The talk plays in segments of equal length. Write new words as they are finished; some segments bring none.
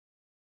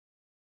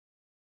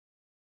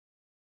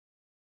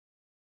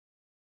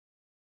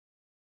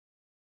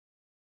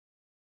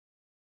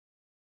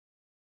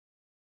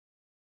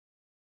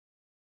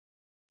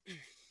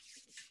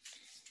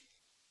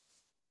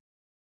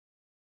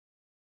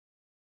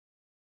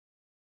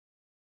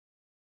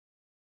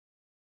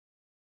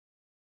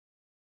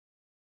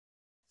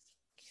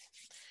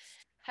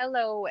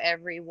Hello,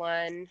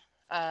 everyone.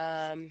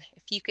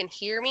 If you can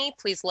hear me,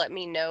 please let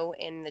me know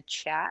in the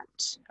chat.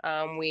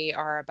 We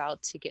are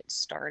about to get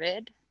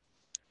started.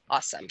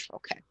 Awesome.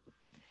 Okay.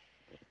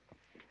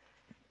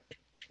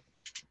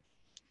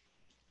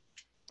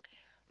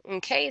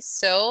 Okay,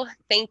 so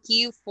thank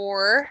you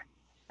for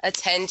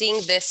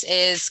attending. This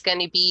is going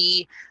to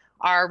be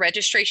our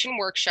registration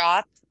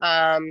workshop.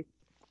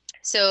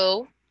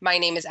 So my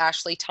name is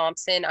Ashley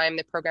Thompson. I'm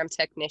the program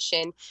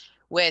technician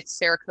with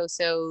Cerro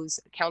Coso's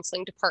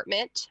counseling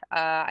department.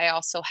 I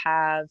also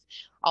have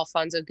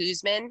Alfonso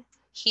Guzman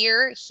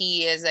here.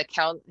 He is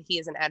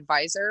an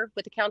advisor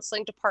with the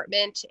counseling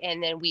department.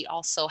 And then we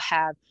also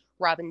have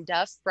Robin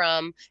Duff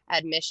from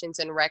admissions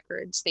and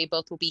records. They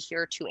both will be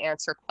here to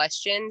answer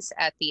questions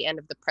at the end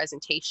of the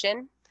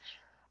presentation.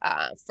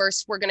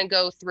 First, we're going to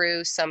go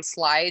through some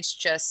slides,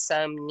 just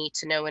some need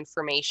to know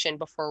information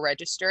before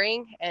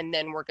registering, and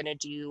then we're going to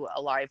do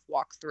a live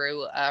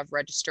walkthrough of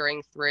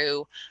registering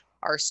through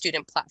our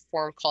student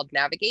platform called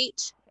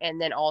Navigate, and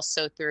then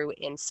also through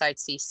Insight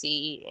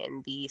CC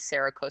in the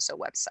Cerro Coso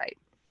website.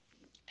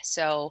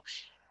 So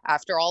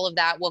after all of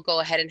that, we'll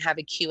go ahead and have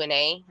a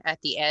Q&A at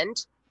the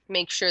end.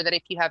 Make sure that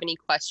if you have any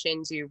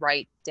questions, you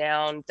type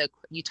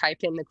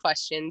in the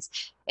questions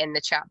in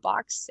the chat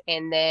box.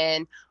 And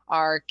then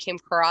our Kim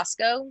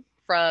Carrasco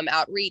from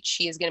Outreach,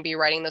 she is going to be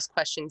writing those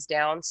questions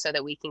down so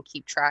that we can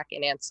keep track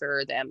and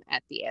answer them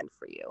at the end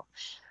for you.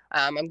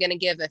 I'm going to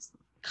give a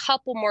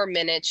couple more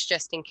minutes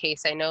just in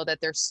case. I know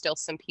that there's still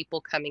some people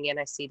coming in.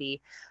 I see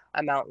the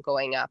amount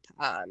going up.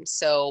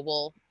 So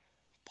we'll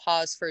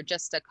pause for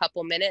just a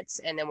couple minutes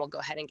and then we'll go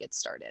ahead and get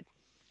started.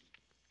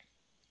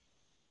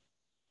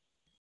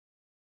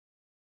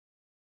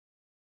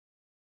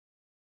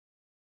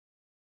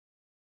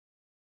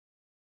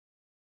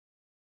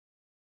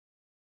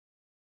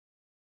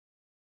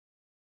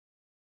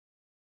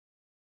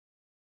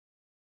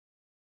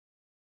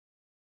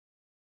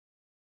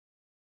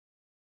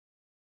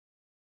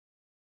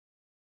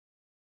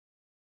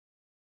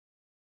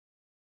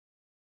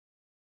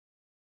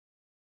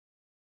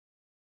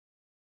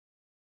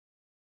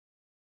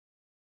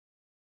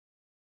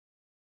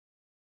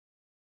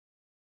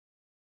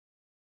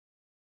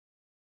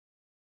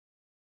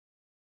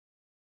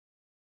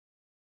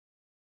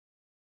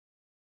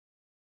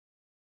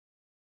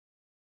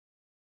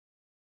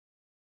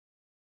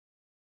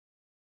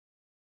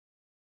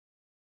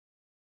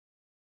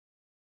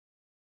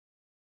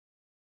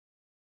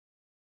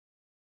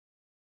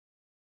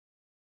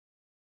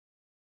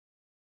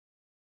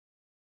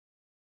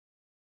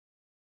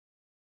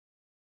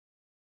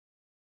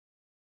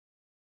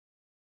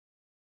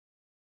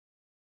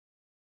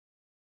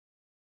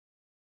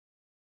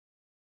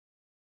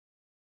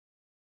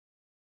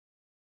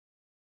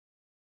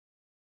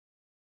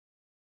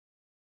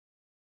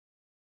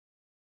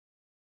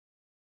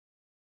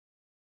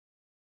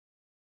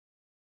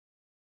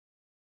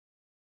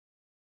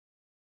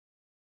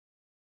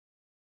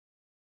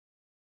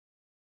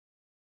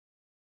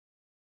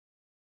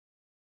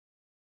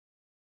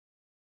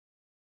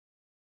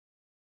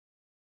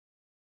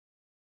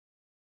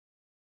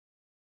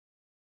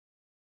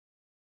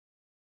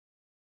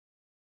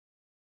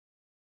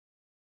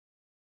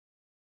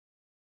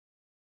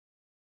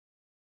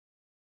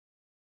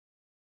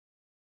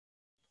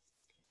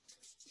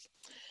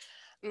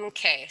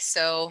 Okay,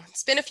 so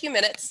it's been a few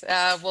minutes.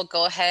 We'll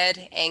go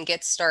ahead and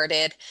get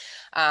started.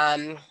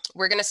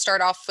 We're going to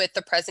start off with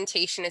the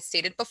presentation as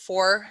stated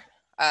before.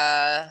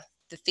 The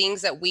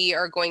things that we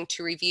are going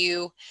to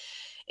review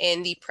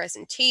in the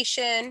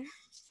presentation.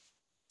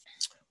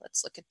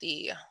 Let's look at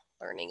the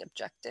learning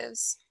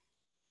objectives.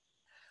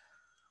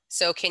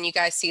 So can you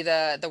guys see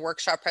the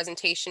workshop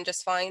presentation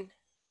just fine?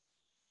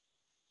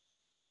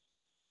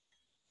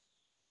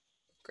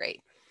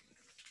 Great.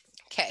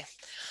 Okay.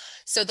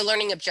 So the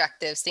learning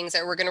objectives, things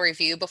that we're going to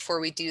review before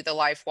we do the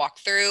live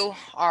walkthrough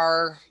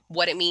are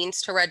what it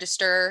means to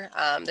register,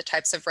 the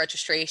types of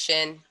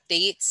registration,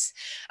 dates,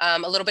 a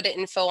little bit of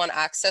info on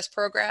access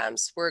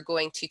programs. We're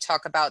going to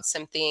talk about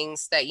some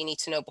things that you need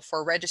to know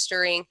before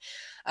registering,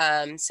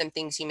 some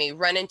things you may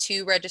run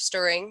into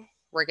registering.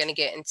 We're going to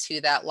get into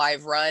that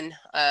live run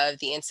of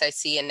the Insight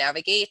C and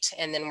Navigate,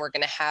 and then we're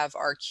going to have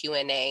our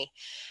Q&A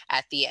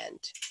at the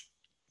end.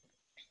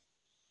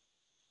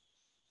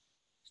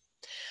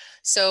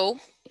 So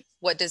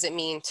what does it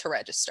mean to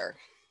register?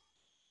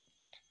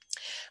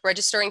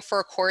 Registering for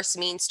a course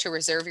means to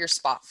reserve your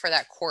spot for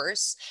that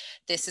course.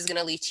 This is going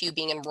to lead to you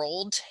being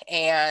enrolled,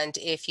 and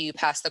if you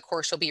pass the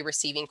course, you'll be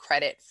receiving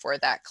credit for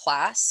that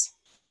class.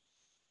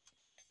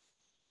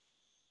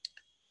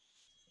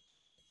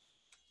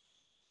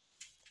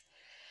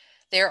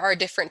 There are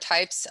different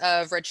types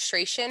of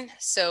registration.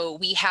 So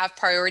we have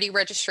priority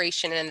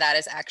registration, and that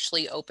is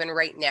actually open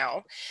right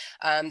now.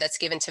 That's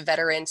given to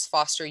veterans,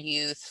 foster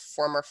youth,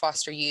 former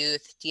foster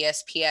youth,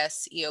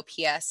 DSPS,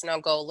 EOPS, and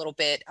I'll go a little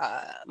bit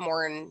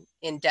more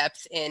in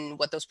depth in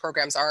what those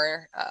programs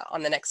are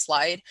on the next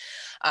slide.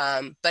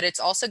 But it's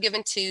also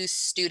given to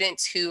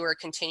students who are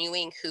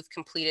continuing who've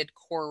completed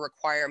core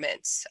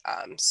requirements.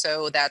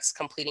 So that's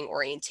completing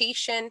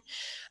orientation.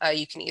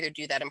 You can either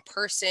do that in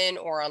person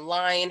or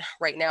online.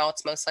 Right now,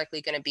 it's most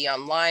likely going to be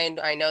online.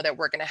 I know that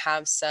we're going to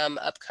have some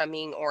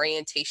upcoming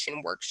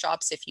orientation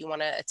workshops if you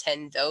want to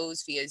attend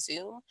those via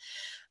Zoom.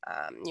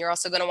 You're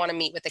also going to want to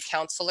meet with a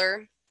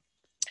counselor,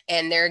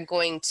 and they're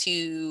going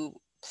to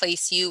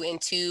place you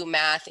into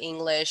math,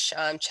 English,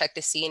 check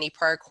to see any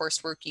prior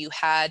coursework you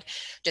had,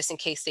 just in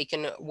case they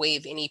can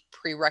waive any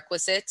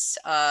prerequisites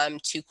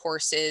to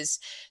courses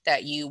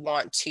that you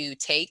want to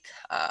take,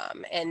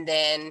 and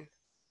then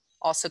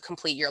also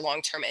complete your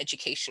long-term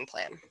education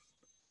plan.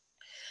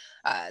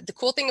 The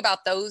cool thing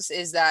about those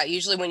is that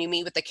usually when you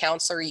meet with the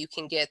counselor, you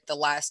can get the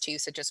last two,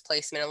 such as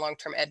placement and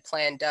long-term ed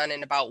plan, done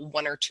in about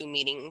 1 or 2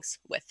 meetings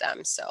with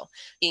them. So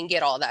you can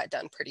get all that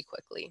done pretty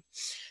quickly.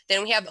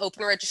 Then we have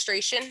open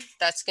registration.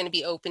 That's going to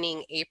be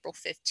opening April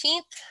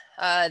 15th.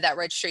 That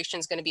registration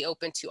is going to be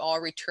open to all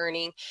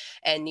returning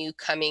and new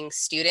coming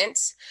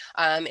students.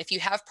 If you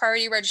have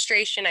priority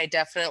registration, I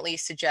definitely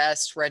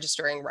suggest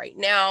registering right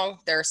now.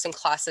 There are some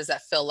classes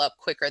that fill up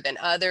quicker than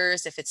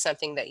others. If it's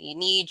something that you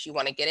need, you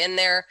want to get in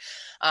there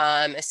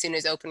as soon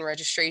as open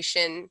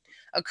registration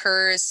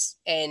occurs,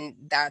 and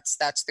that's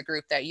the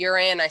group that you're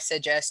in, I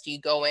suggest you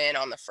go in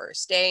on the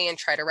first day and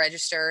try to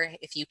register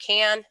if you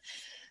can.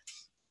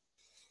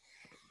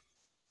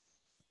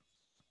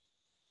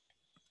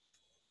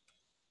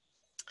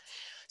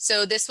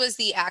 So this was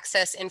the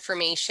access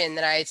information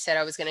that I said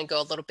I was going to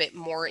go a little bit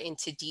more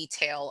into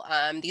detail.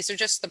 These are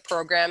just the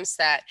programs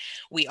that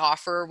we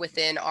offer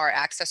within our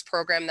access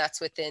program that's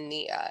within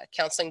the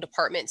counseling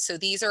department. So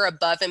these are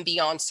above and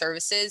beyond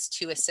services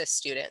to assist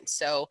students.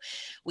 So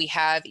we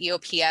have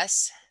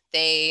EOPS.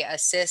 They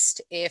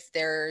assist if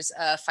there's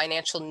a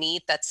financial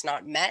need that's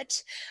not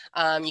met.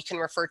 You can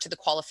refer to the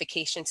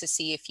qualifications to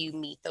see if you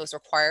meet those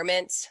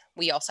requirements.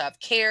 We also have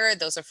CARE.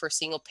 Those are for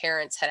single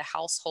parents, head of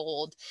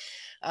household.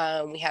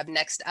 We have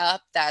Next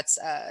Up, that's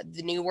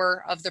the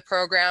newer of the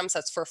programs.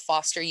 That's for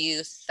foster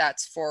youth.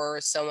 That's for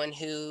someone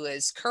who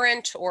is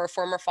current or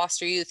former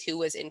foster youth who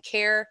was in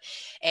care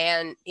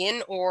and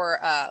in or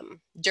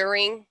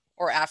during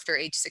or after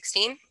age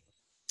 16.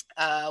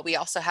 We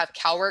also have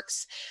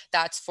CalWorks.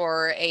 That's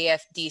for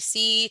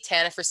AFDC,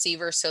 TANF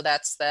receivers. So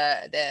that's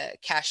the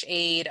cash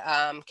aid,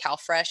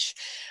 CalFresh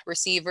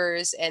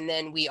receivers. And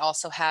then we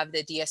also have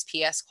the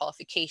DSPS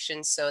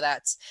qualifications. So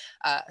that's,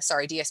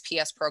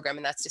 DSPS program,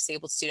 and that's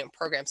disabled student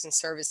programs and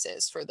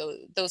services. For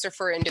those are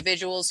for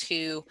individuals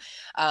who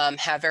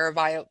have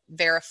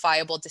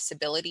verifiable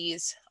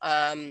disabilities.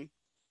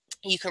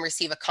 You can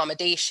receive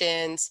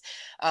accommodations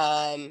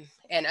and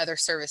other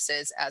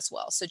services as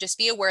well. So just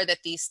be aware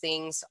that these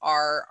things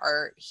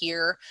are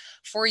here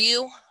for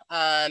you.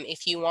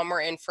 If you want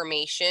more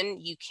information,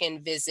 you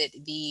can visit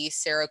the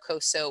Cerro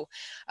Coso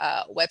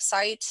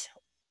website.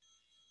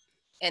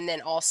 And then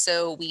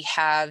also we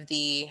have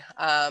the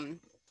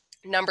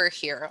number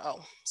here.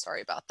 Oh,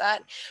 sorry about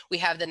that. We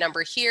have the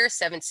number here,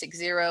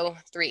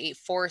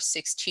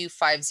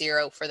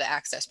 760-384-6250 for the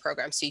access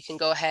program. So you can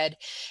go ahead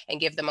and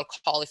give them a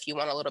call if you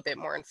want a little bit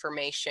more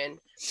information.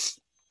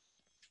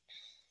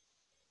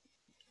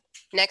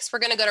 Next, we're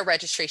going to go to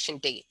registration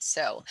dates.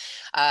 So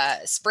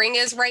spring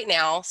is right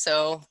now,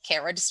 so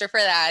can't register for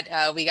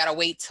that. We got to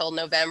wait till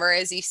November,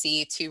 as you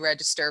see, to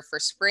register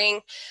for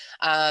spring.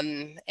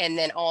 And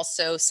then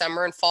also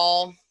summer and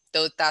fall.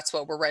 Though that's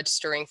what we're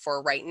registering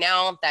for right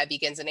now. That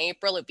begins in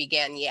April. It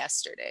began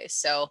yesterday,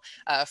 so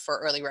for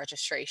early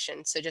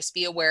registration. So just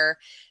be aware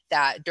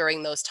that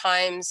during those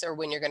times or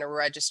when you're going to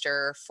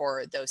register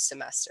for those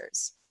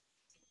semesters.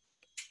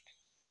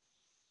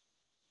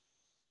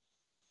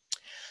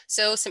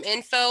 So some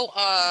info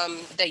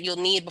that you'll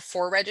need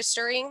before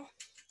registering.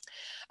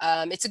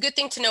 It's a good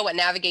thing to know what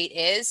Navigate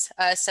is.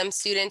 Some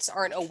students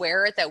aren't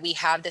aware that we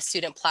have the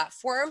student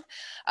platform.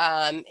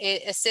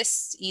 It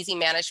assists easy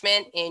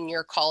management in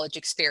your college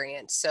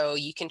experience. So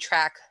you can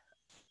track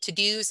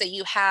to-dos that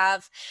you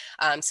have,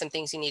 some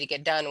things you need to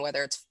get done,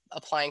 whether it's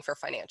applying for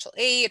financial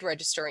aid,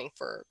 registering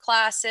for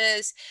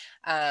classes.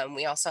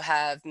 We also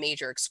have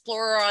Major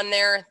Explorer on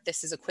there.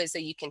 This is a quiz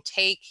that you can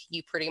take.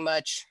 You pretty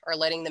much are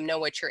letting them know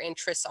what your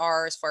interests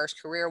are as far as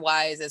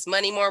career-wise. Is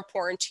money more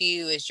important to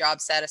you? Is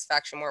job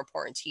satisfaction more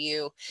important to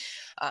you?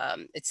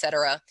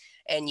 Etc.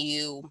 And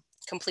you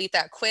complete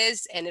that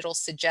quiz and it'll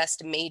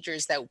suggest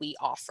majors that we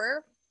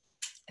offer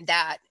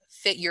that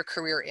fit your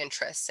career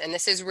interests. And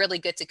this is really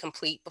good to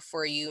complete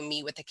before you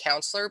meet with a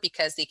counselor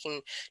because they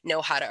can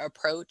know how to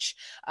approach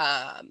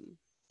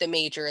the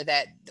major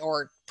that,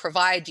 or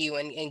provide you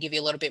and give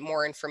you a little bit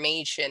more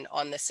information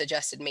on the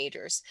suggested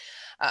majors.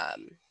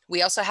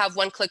 We also have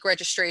one-click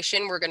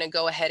registration. We're going to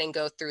go ahead and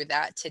go through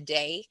that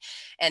today.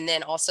 And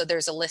then also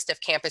there's a list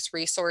of campus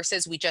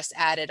resources. We just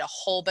added a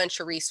whole bunch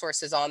of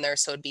resources on there,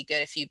 so it'd be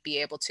good if you'd be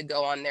able to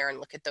go on there and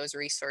look at those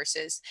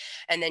resources.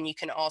 And then you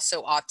can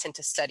also opt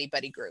into study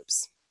buddy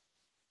groups.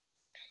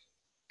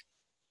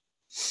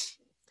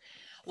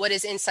 What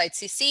is Insight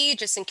CC?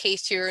 Just in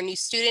case you're a new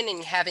student and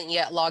you haven't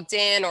yet logged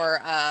in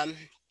or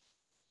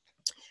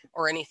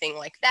anything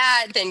like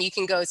that, then you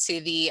can go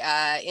to the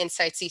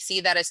Insight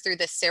CC. That is through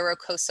the Cerro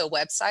Coso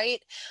website.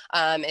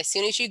 As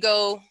soon as you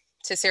go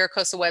to Cerro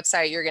Coso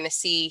website, you're going to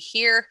see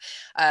here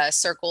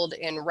circled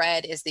in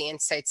red is the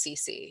Insight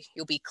CC.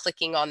 You'll be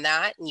clicking on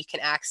that and you can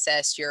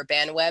access your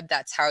BandWeb.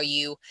 That's how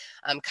you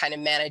kind of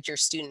manage your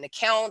student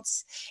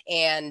accounts.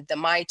 And the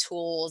My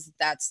Tools,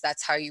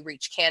 that's how you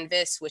reach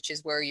Canvas, which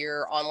is where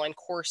your online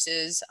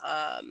courses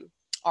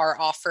are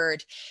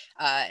offered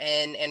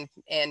and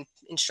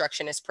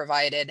instruction is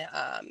provided,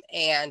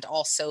 and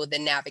also the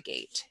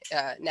Navigate.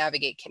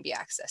 Navigate can be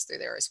accessed through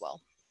there as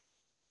well.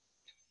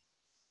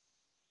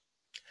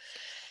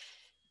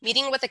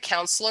 Meeting with a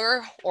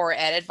counselor or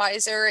ed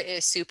advisor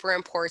is super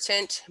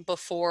important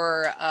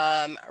before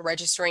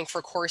registering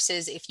for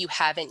courses if you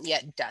haven't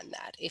yet done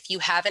that. If you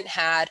haven't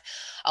had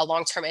a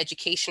long-term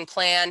education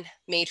plan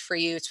made for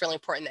you, it's really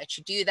important that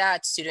you do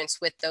that. Students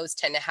with those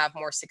tend to have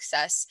more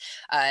success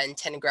and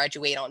tend to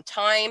graduate on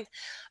time.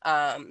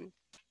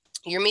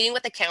 You're meeting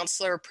with a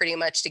counselor pretty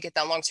much to get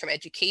that long-term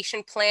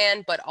education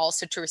plan, but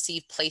also to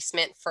receive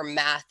placement for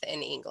math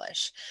and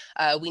English.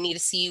 We need to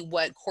see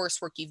what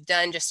coursework you've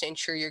done just to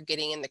ensure you're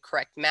getting in the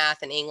correct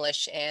math and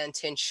English and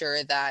to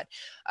ensure that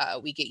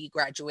we get you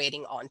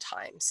graduating on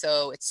time.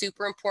 So it's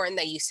super important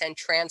that you send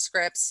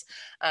transcripts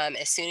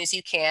as soon as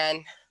you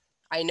can.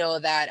 I know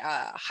that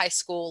high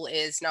school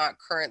is not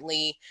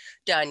currently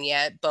done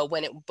yet, but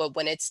when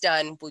it's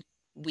done,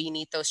 we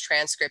need those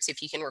transcripts.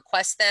 If you can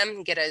request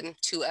them, get them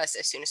to us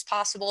as soon as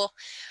possible.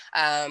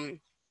 And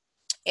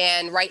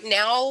right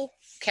now,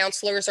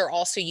 counselors are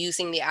also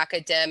using the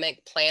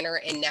academic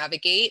planner and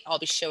Navigate. I'll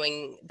be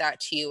showing that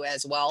to you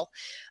as well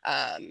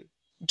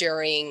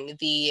during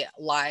the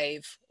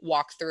live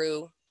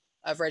walkthrough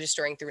of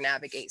registering through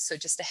Navigate. So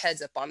just a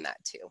heads up on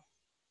that too.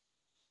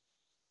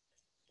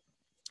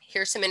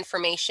 Here's some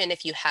information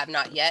if you have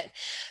not yet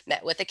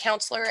met with a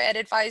counselor or ed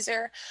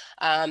advisor.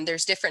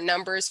 There's different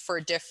numbers for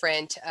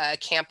different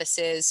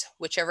campuses.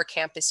 Whichever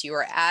campus you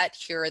are at,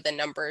 here are the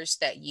numbers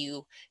that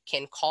you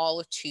can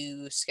call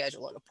to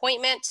schedule an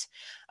appointment.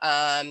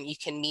 You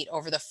can meet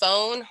over the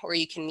phone or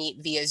you can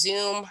meet via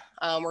Zoom.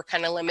 We're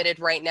kind of limited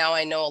right now.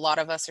 I know a lot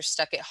of us are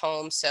stuck at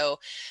home, so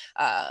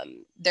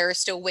there are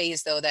still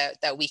ways though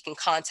that we can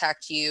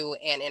contact you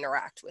and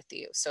interact with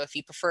you. So if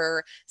you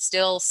prefer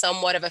still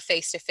somewhat of a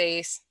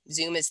face-to-face,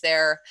 Zoom is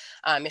there.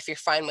 If you're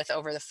fine with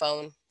over the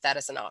phone, that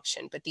is an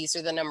option. But these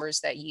are the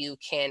numbers that you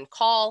can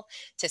call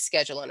to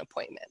schedule an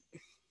appointment.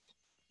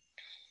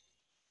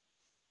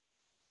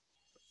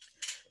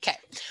 Okay,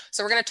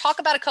 so we're going to talk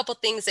about a couple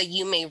things that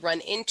you may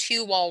run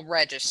into while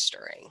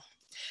registering.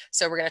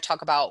 So we're going to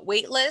talk about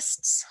wait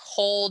lists,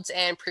 holds,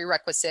 and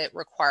prerequisite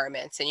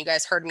requirements. And you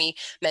guys heard me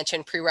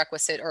mention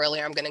prerequisite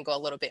earlier. I'm going to go a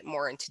little bit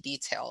more into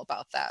detail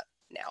about that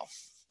now.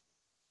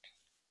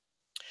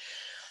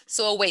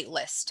 So a wait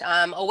list.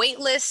 A wait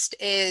list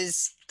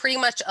is pretty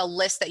much a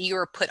list that you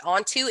are put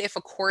onto if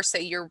a course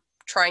that you're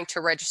trying to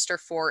register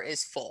for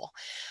is full.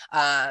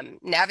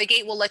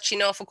 Navigate will let you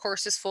know if a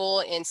course is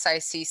full.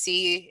 Insight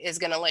CC is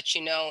going to let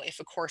you know if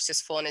a course is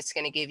full, and it's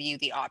going to give you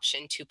the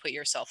option to put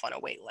yourself on a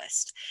wait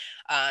list.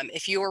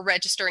 If you are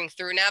registering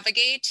through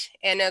Navigate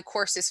and a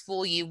course is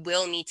full, you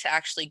will need to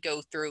actually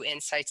go through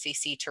Insight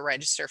CC to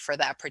register for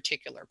that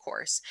particular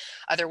course.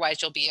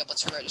 Otherwise, you'll be able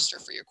to register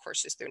for your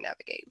courses through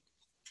Navigate.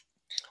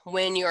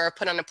 When you're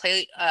put on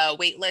a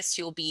wait list,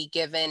 you'll be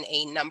given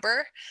a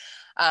number.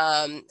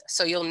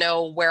 So you'll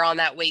know where on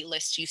that wait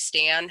list you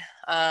stand,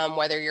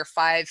 whether you're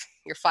five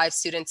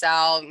students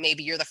out,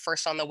 maybe you're the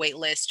first on the wait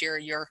list,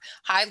 you're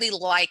highly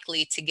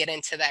likely to get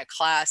into that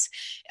class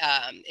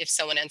if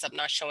someone ends up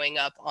not showing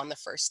up on the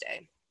first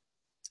day.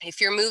 If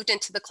you're moved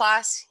into the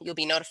class, you'll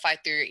be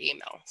notified through your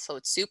email. So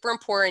it's super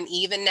important,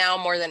 even now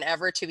more than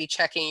ever, to be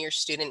checking your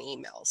student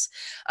emails.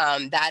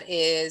 That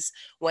is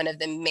one of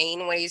the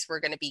main ways we're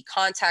going to be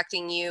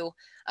contacting you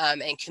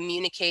and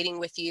communicating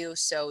with you.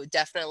 So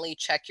definitely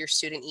check your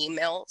student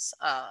emails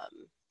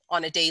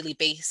on a daily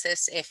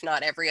basis, if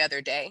not every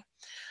other day.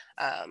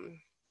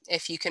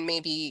 If you can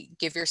maybe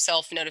give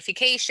yourself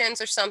notifications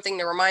or something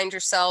to remind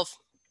yourself,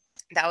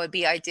 that would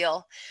be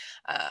ideal.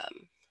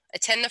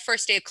 Attend the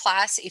first day of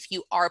class if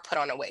you are put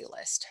on a wait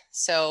list.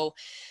 So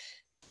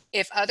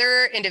if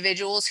other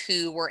individuals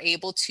who were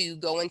able to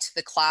go into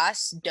the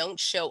class don't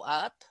show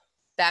up,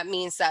 that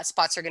means that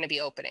spots are going to be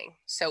opening.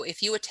 So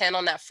if you attend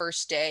on that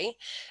first day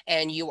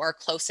and you are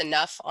close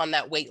enough on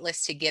that wait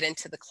list to get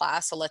into the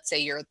class, so let's say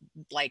you're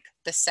like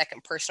the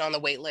second person on the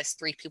wait list,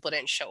 3 people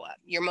didn't show up,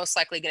 you're most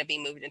likely going to be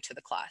moved into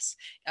the class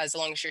as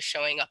long as you're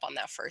showing up on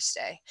that first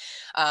day.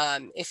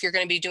 If you're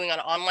going to be doing an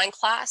online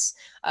class,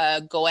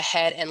 go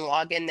ahead and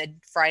log in the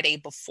Friday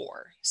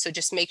before. So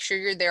just make sure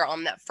you're there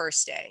on that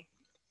first day.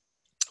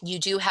 You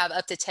do have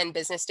up to 10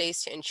 business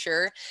days to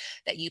ensure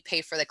that you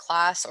pay for the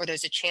class, or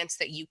there's a chance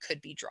that you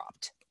could be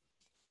dropped.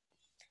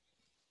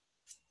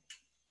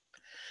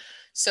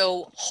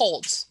 So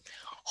holds.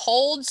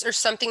 Holds are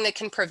something that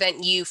can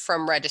prevent you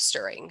from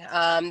registering.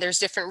 There's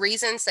different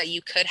reasons that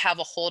you could have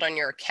a hold on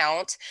your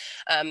account.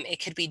 It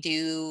could be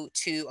due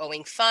to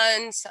owing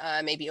funds,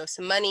 maybe owe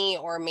some money,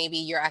 or maybe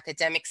your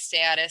academic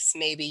status,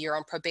 maybe you're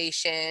on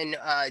probation,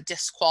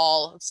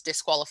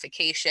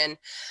 disqualification.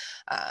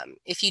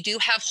 If you do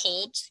have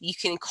holds, you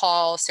can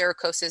call Cerro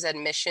Coso's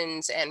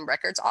admissions and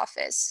records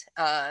office.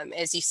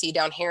 As you see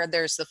down here,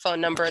 there's the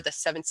phone number, the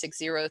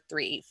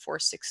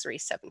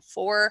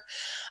 760-384-6374.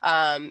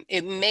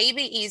 It may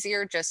be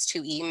easier just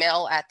to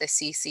email at the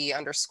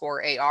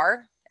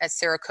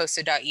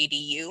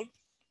cc_ar@cerrocoso.edu.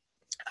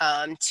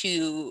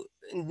 To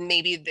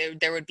maybe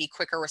there would be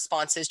quicker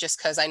responses, just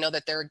because I know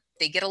that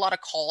they get a lot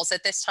of calls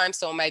at this time,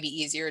 so it might be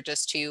easier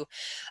just to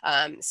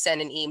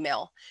send an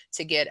email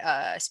to get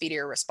a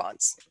speedier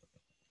response.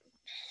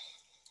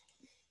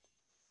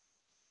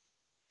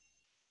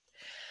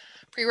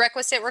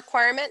 Prerequisite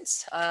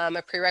requirements.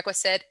 A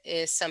prerequisite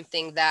is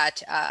something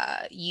that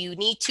you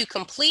need to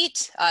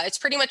complete. It's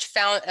pretty much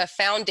a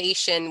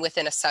foundation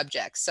within a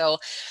subject. So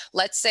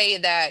let's say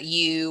that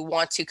you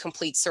want to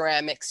complete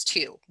ceramics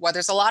 2. Well,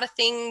 there's a lot of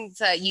things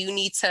that you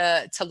need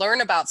to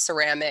learn about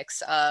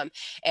ceramics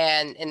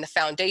and in the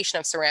foundation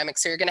of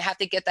ceramics. So you're going to have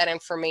to get that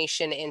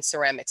information in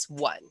ceramics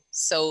 1.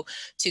 So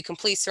to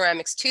complete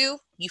ceramics 2,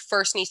 you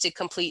first need to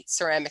complete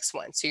ceramics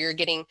 1. So you're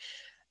getting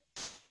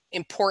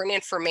important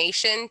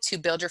information to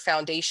build your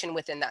foundation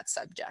within that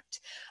subject.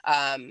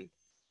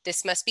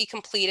 This must be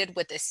completed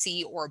with a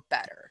C or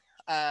better.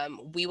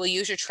 We will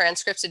use your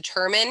transcripts to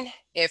determine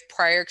if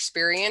prior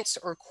experience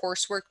or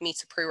coursework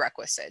meets a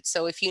prerequisite.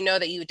 So if you know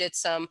that you did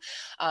some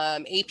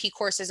AP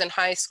courses in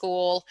high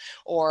school,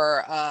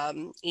 or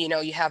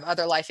you have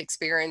other life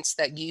experience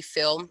that you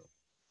feel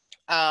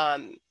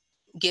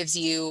gives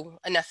you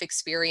enough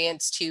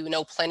experience to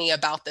know plenty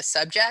about the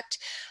subject,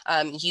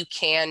 you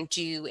can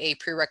do a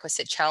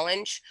prerequisite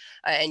challenge,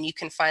 and you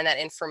can find that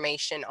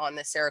information on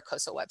the Cerro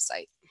Coso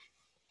website.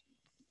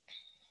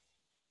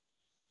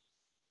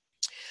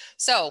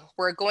 So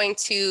we're going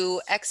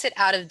to exit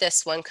out of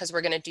this one because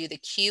we're going to do the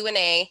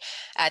Q&A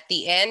at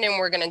the end, and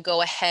we're going to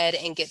go ahead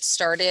and get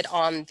started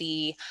on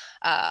the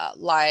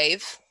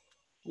live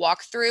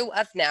walkthrough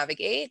of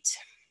Navigate.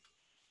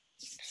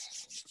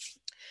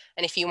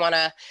 And if you want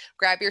to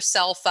grab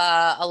yourself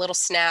a little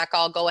snack,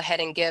 I'll go ahead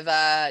and give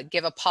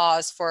a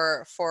pause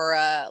for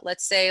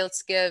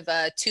let's give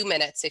 2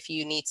 minutes if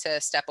you need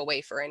to step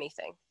away for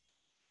anything.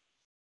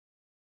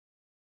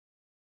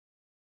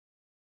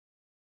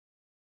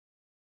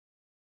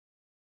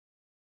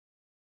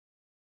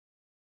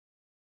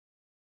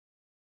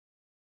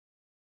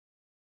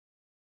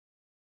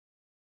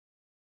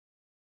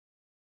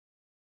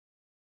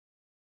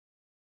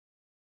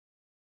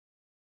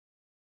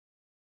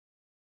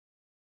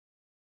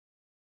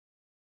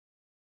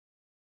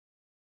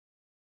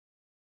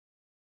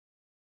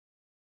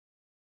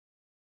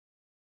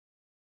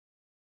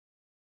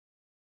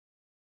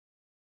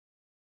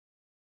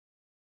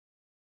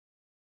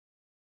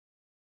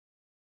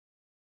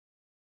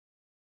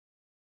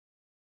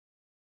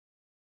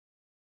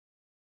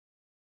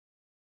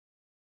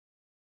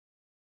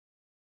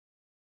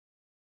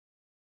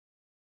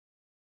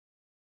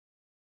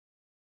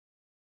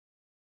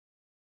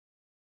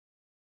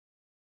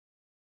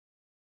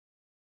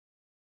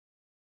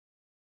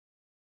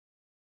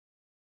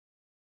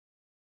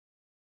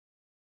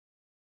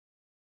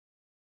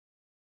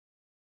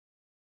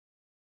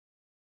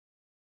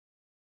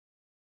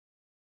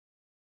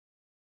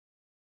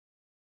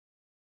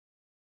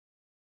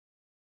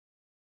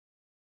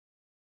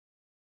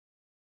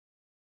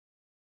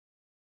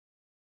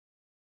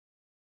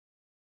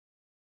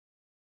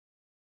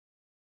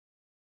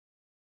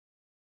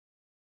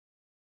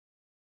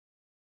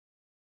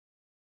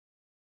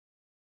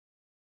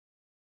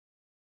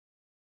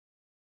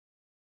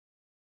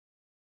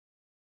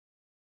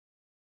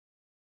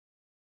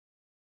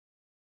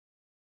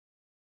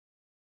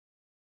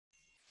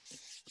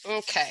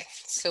 Okay,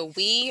 so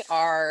we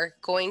are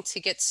going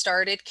to get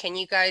started. Can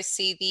you guys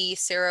see the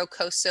Cerro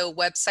Coso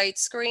website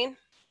screen?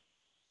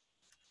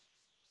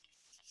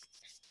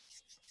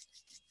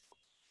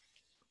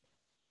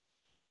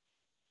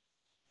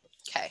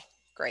 Okay,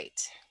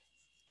 great.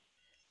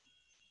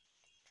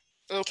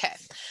 Okay,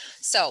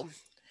 so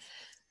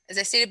as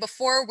I stated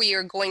before, we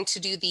are going to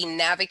do the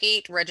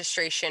Navigate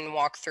registration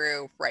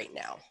walkthrough right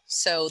now.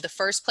 So the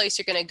first place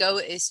you're going to go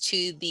is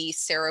to the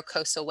Cerro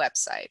Coso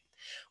website.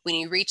 When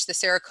you reach the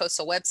Cerro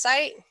Coso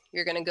website,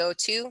 you're going to go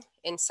to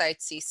Insight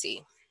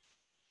CC.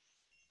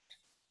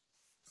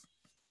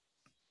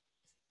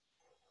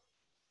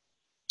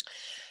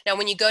 Now,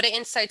 when you go to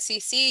Insight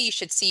CC, you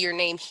should see your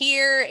name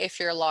here. If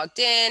you're logged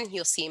in,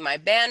 you'll see my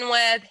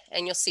bandwidth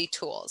and you'll see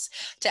tools.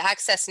 To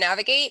access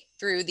Navigate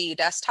through the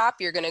desktop,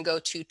 you're going to go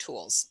to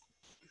Tools.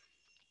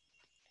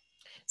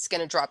 It's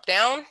going to drop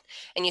down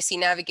and you see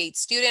Navigate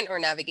Student or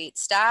Navigate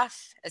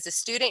Staff. As a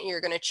student,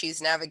 you're going to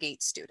choose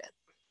Navigate Student.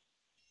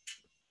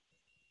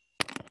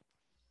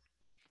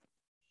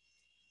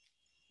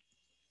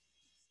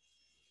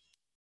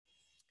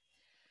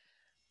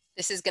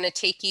 This is going to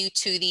take you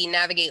to the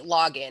Navigate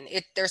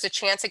login. There's a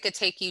chance it could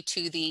take you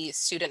to the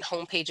student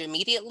homepage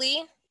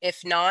immediately.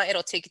 If not,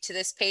 it'll take you to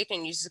this page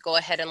and you just go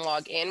ahead and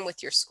log in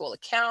with your school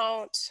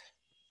account.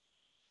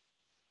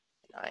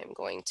 And I'm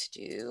going to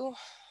do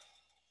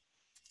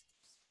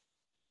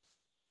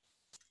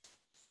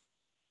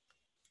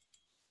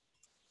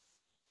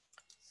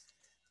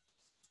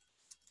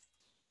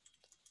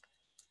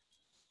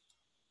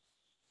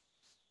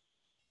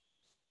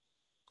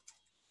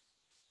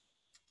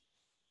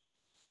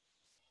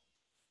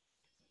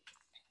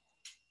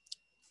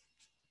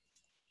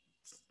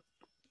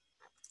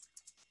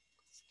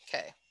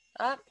okay.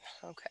 Up.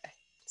 Okay.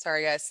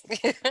 Sorry, guys.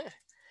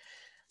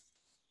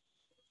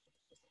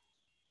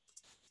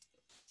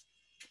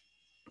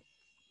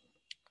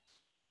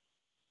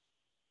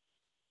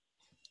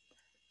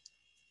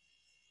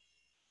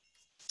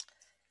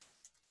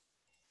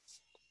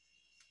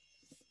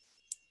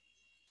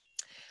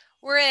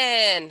 We're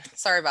in.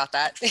 Sorry about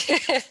that.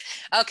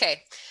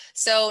 Okay,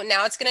 so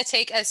now it's going to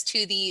take us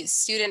to the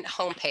student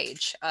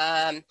homepage.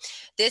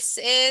 This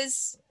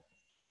is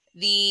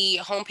the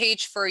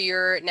homepage for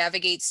your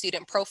Navigate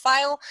student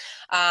profile.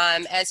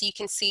 As you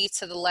can see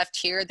to the left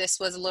here, this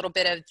was a little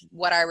bit of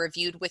what I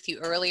reviewed with you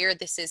earlier.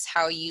 This is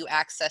how you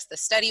access the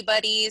study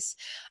buddies.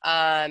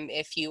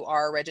 If you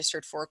are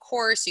registered for a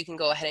course, you can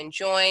go ahead and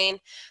join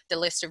the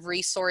list of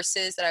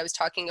resources that I was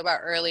talking about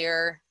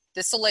earlier.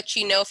 This will let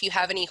you know if you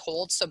have any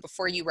holds. So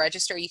before you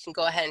register, you can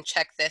go ahead and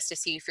check this to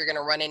see if you're going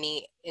to run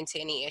into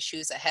any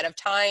issues ahead of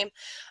time.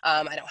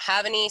 I don't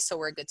have any, so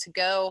we're good to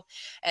go.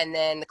 And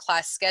then the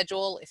class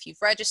schedule, if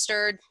you've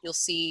registered, you'll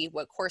see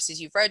what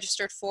courses you've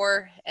registered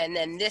for. And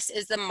then this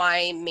is the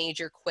My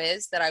Major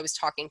quiz that I was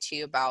talking to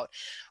you about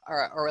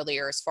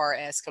earlier as far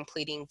as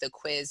completing the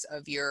quiz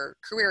of your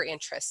career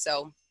interests.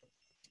 So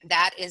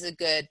that is a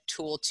good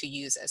tool to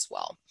use as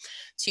well.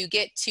 To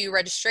get to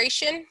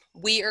registration,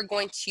 we are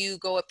going to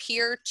go up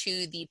here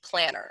to the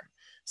planner.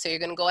 So you're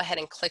going to go ahead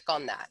and click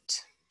on that.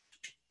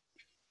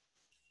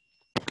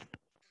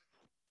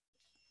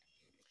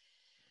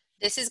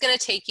 This is going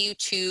to take you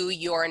to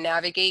your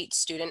Navigate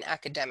Student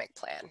Academic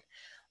Plan.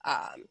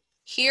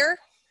 Here,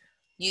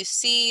 you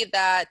see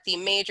that the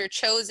major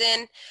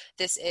chosen,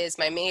 this is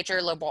my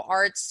major, liberal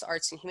arts,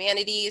 arts and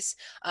humanities,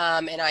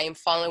 and I am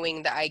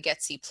following the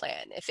IGETC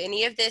plan. If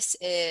any of this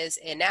is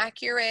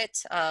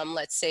inaccurate,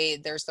 let's say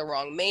there's the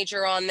wrong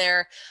major on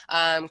there,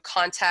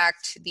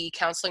 contact the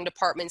counseling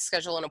department,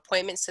 schedule an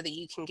appointment so that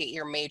you can get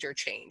your major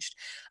changed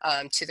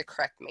to the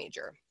correct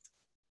major.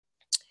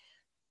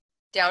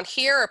 Down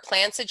here are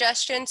plan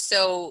suggestions.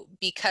 So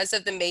because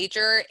of the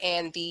major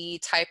and the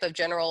type of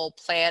general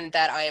plan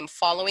that I am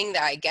following, the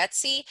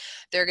IGETC,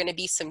 there are going to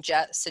be some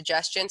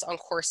suggestions on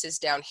courses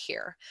down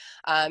here.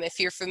 If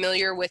you're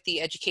familiar with the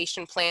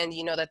education plan,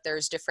 you know that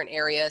there's different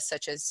areas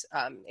such as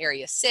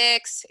Area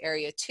 6,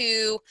 Area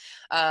 2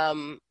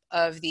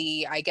 of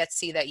the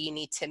IGETC that you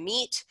need to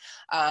meet.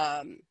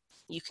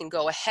 You can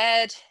go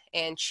ahead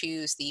and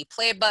choose the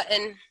play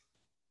button.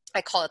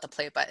 I call it the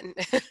play button.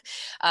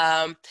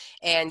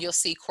 And you'll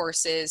see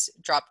courses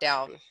drop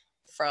down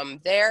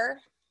from there.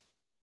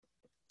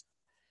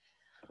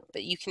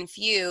 But you can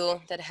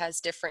view that it has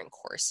different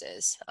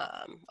courses.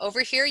 Over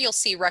here, you'll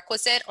see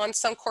requisite on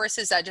some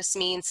courses. That just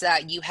means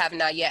that you have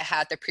not yet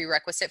had the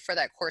prerequisite for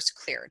that course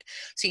cleared.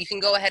 So you can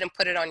go ahead and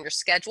put it on your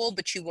schedule,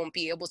 but you won't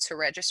be able to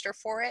register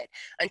for it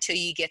until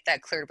you get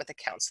that cleared with a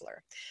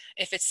counselor.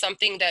 If it's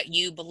something that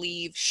you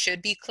believe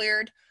should be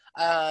cleared,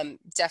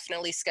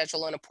 definitely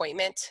schedule an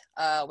appointment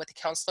with a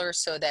counselor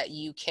so that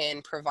you can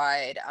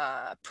provide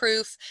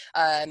proof.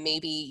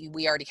 Maybe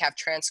we already have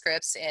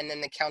transcripts and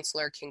then the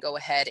counselor can go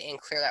ahead and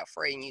clear that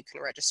for you and you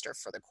can register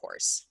for the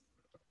course.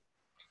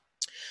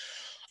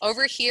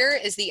 Over here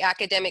is the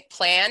academic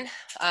plan.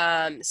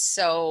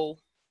 So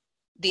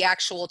the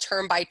actual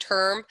term by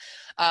term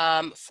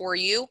for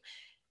you.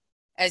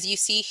 As you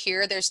see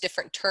here, there's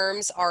different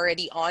terms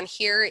already on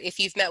here. If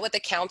you've met with a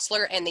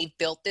counselor and they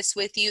built this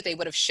with you, they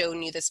would have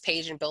shown you this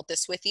page and built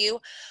this with you,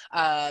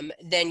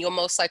 then you'll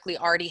most likely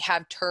already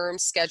have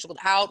terms scheduled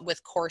out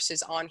with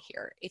courses on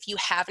here. If you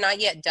have not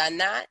yet done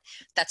that,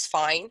 that's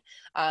fine.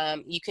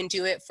 You can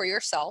do it for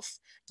yourself.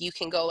 You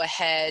can go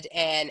ahead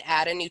and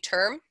add a new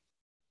term.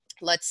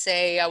 Let's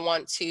say I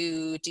want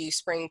to do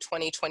spring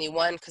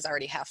 2021 because I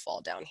already have fall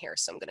down here.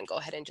 So I'm going to go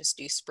ahead and just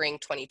do spring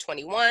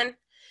 2021.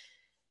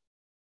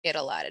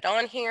 It'll add it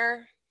on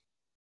here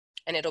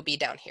and it'll be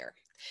down here.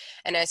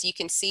 And as you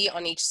can see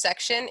on each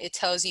section, it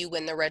tells you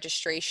when the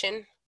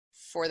registration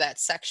for that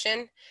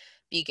section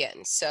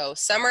begins. So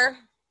summer,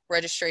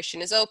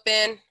 registration is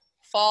open.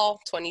 Fall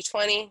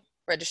 2020,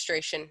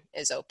 registration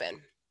is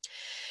open.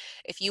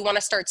 If you want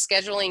to start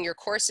scheduling your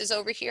courses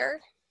over here,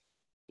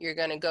 you're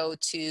going to go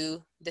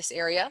to this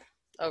area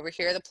over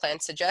here, the plan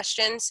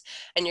suggestions,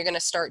 and you're going to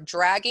start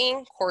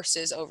dragging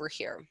courses over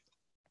here.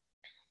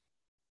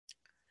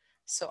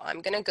 So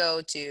I'm going to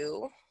go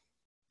do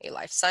a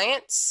life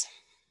science,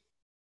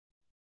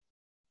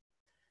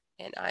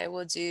 and I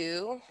will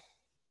do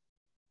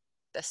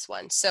this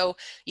one. So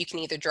you can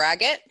either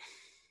drag it,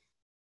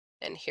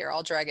 and here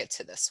I'll drag it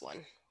to this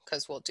one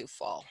because we'll do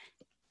fall.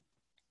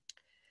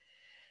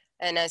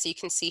 And as you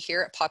can see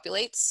here, it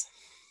populates.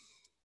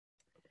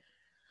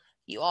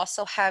 You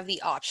also have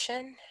the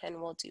option,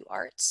 and we'll do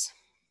arts,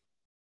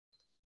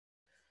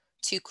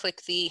 to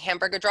click the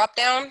hamburger drop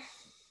down,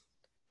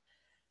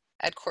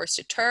 add course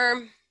to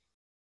term,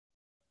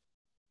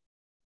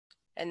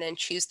 and then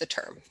choose the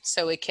term.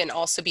 So it can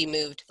also be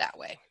moved that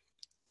way,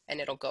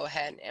 and it'll go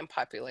ahead and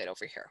populate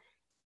over here.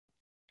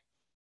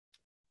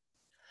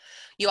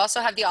 You also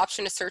have the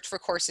option to search for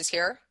courses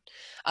here.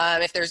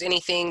 If there's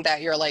anything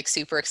that you're like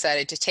super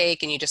excited to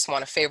take and you just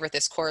want to favorite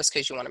this course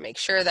because you want to make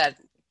sure that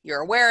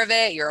you're aware of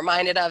it, you're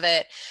reminded of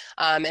it.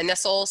 And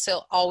this will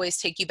also always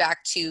take you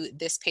back to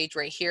this page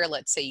right here.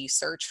 Let's say you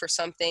search for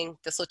something,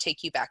 this will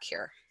take you back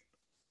here.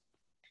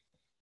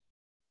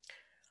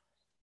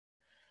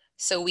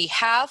 So we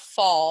have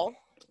fall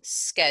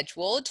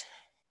scheduled.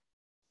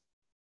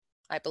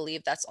 I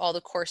believe that's all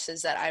the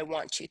courses that I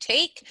want to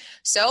take.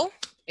 So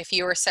if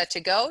you are set to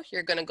go,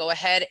 you're going to go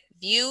ahead,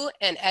 view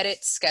and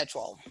edit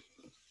schedule.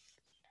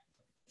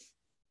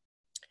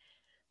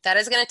 That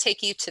is going to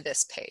take you to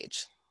this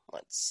page.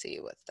 Let's see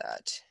what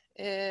that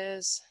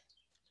is.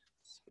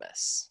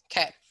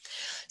 Okay,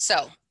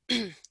 so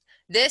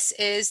this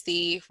is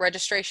the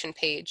registration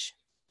page.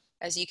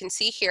 As you can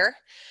see here,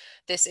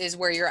 this is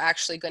where you're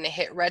actually going to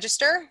hit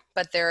register,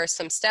 but there are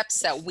some steps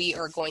that we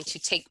are going to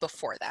take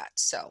before that.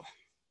 So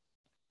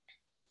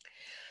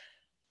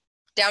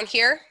down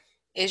here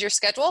is your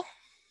schedule,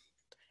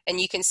 and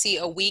you can see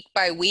a week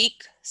by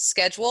week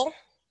schedule.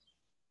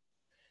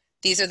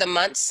 These are the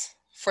months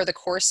for the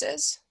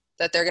courses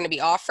that they're going to be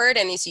offered.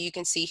 And as you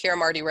can see here,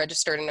 I'm already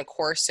registered in a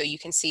course, so you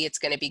can see it's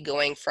going to be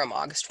going from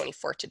August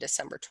 24th to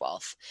December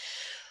 12th.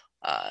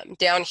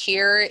 Down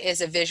here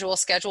is a visual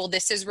schedule.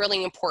 This is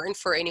really important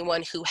for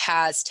anyone who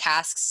has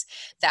tasks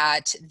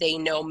that they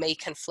know may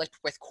conflict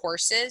with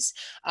courses.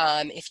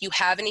 If you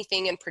have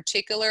anything in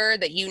particular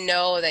that you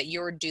know that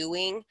you're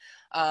doing,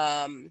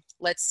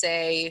 let's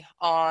say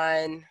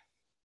on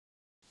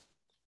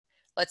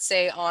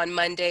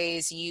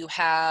Mondays, you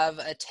have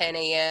a 10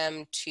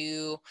 a.m.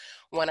 to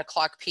 1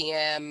 o'clock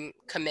p.m.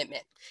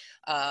 commitment.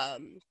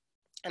 And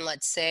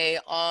let's say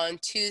on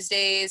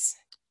Tuesdays,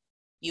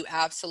 you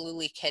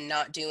absolutely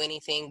cannot do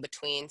anything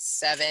between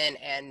 7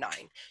 and 9.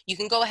 You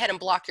can go ahead and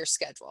block your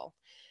schedule.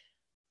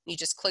 You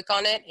just click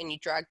on it and you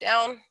drag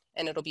down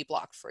and it'll be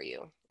blocked for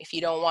you. If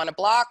you don't want to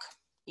block,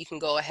 you can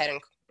go ahead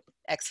and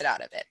exit out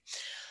of it.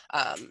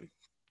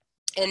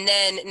 And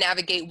then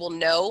Navigate will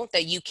know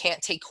that you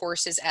can't take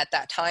courses at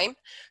that time.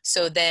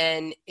 So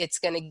then it's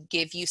going to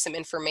give you some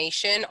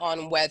information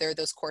on whether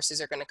those courses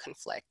are going to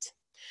conflict.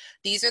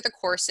 These are the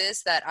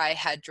courses that I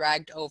had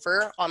dragged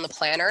over on the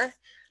planner.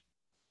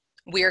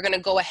 We are going to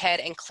go ahead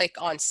and click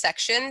on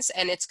sections,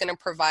 and it's going to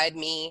provide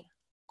me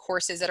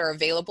courses that are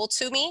available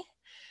to me,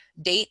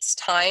 dates,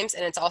 times,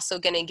 and it's also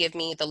going to give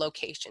me the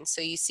location.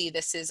 So you see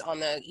this is on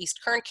the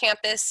East Kern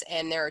campus,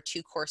 and there are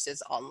 2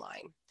 courses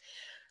online.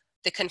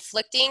 The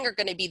conflicting are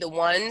going to be the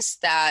ones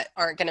that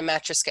aren't going to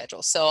match your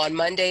schedule. So on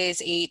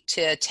Mondays, 8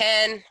 to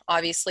 10,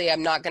 obviously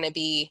I'm not going to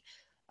be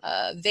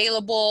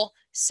available.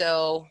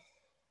 So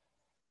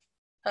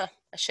I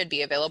should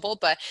be available,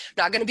 but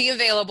I'm not going to be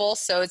available.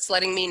 So it's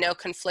letting me know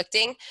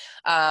conflicting.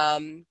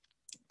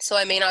 So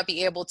I may not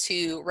be able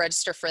to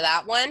register for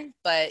that one,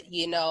 but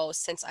you know,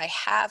 since I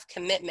have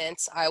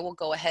commitments, I will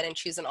go ahead and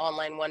choose an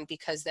online one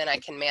because then I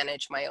can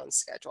manage my own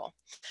schedule.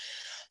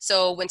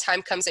 So when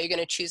time comes that you're going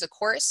to choose a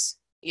course,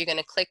 you're going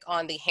to click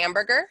on the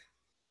hamburger,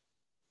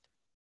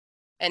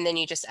 and then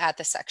you just add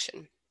the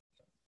section.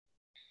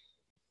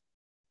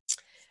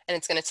 And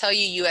it's going to tell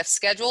you you have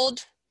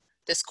scheduled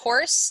this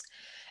course.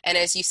 And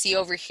as you see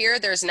over here,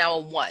 there's now a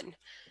 1.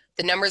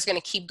 The number is going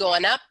to keep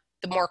going up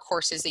the more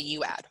courses that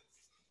you add.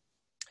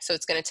 So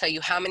it's going to tell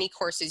you how many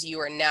courses you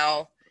are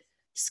now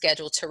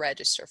scheduled to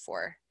register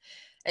for.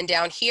 And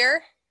down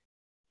here,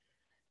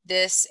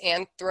 this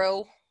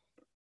anthro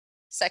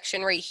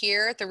section right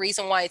here, the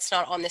reason why it's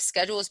not on this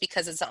schedule is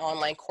because it's an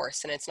online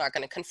course and it's not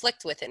going to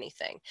conflict with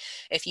anything.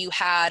 If you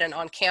had an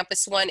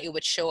on-campus one, it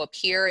would show up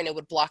here and it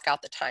would block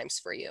out the times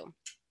for you.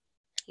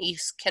 You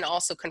can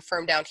also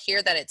confirm down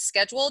here that it's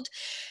scheduled,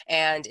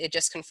 and it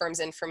just confirms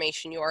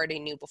information you already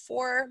knew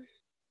before.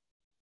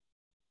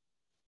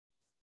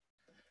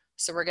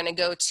 So we're going to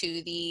go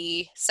to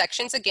the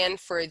sections again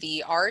for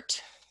the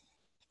art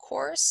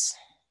course.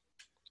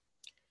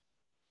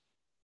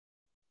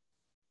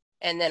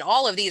 And then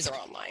all of these are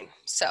online.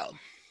 So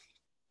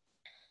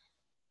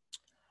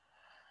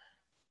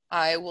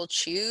I will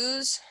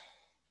choose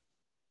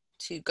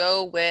to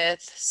go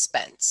with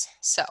Spence.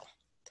 So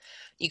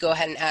you go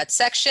ahead and add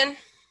section.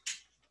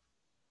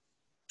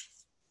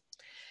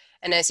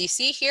 And as you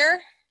see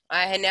here,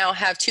 I now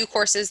have 2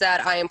 courses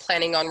that I am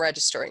planning on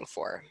registering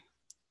for.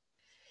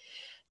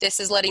 This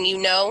is letting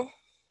you know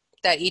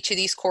that each of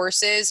these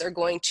courses are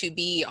going to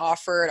be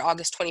offered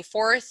August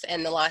 24th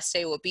and the last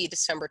day will be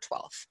December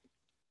 12th.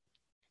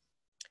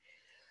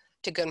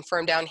 To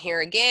confirm down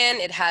here again,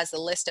 it has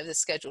a list of the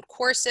scheduled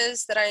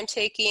courses that I am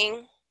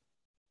taking.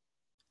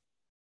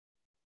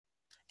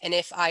 And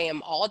if I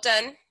am all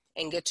done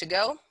and good to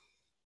go,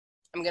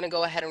 I'm going to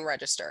go ahead and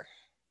register.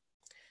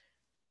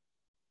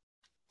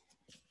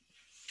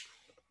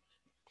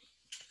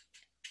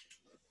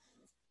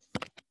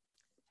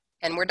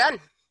 And we're done.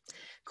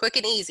 Quick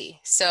and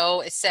easy.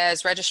 So it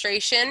says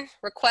registration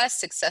request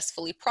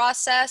successfully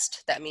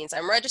processed. That means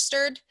I'm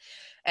registered.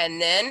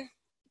 And then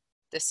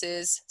this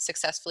is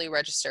successfully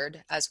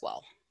registered as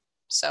well.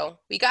 So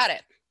we got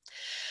it.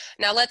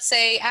 Now let's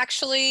say,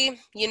 actually,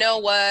 you know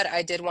what?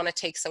 I did want to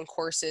take some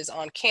courses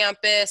on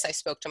campus. I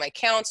spoke to my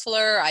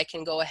counselor. I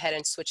can go ahead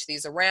and switch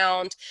these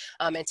around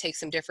and take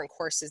some different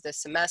courses this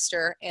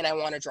semester, and I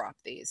want to drop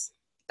these.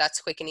 That's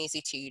quick and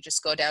easy too. You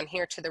just go down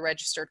here to the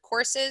registered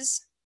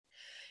courses,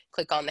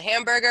 click on the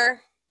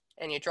hamburger,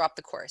 and you drop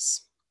the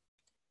course.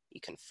 You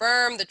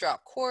confirm the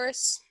drop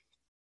course.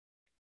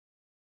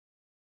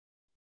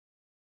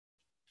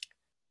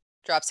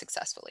 Drop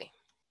successfully.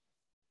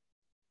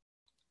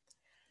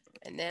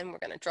 And then we're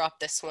going to drop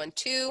this one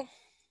too.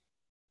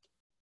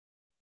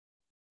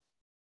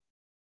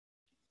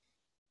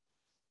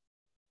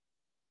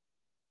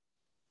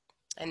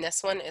 And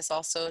this one is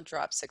also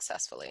dropped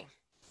successfully.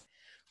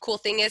 Cool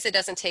thing is it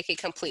doesn't take it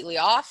completely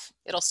off.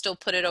 It'll still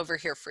put it over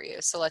here for you.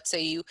 So let's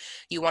say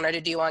you wanted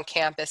to do on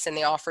campus and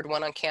they offered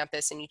one on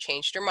campus and you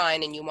changed your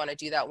mind and you want to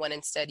do that one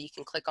instead. You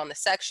can click on the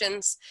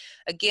sections.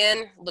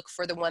 Again, look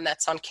for the one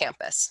that's on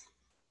campus.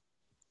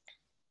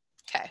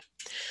 Okay,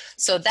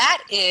 so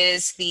that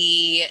is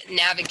the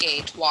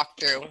Navigate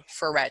walkthrough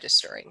for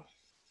registering.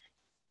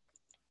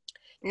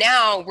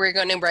 Now we're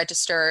going to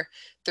register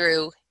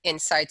through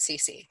Inside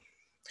CC.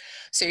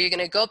 So you're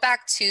going to go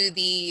back to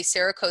the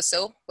Cerro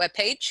Coso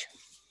webpage,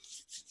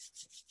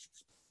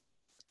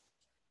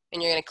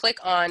 and you're going to click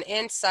on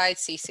Inside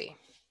CC.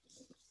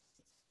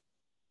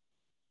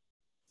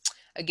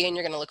 Again,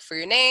 you're going to look for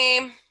your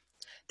name.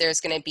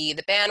 There's going to be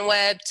the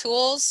BandWeb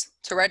tools.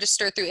 To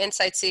register through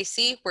Inside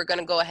CC, we're going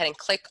to go ahead and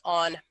click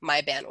on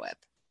My BandWeb.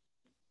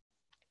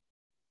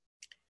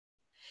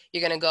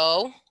 You're going to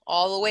go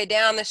all the way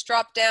down this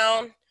drop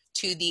down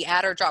to the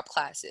add or drop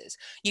classes.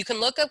 You can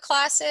look up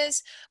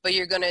classes, but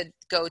you're going to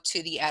go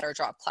to the add or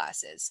drop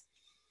classes.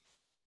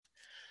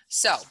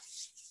 So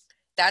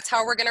that's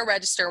how we're going to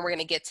register, and we're going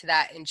to get to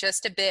that in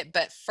just a bit.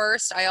 But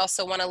first, I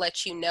also want to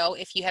let you know,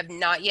 if you have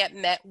not yet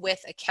met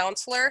with a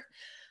counselor,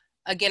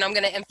 again, I'm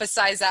going to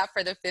emphasize that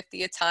for the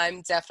 50th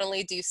time.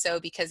 Definitely do so,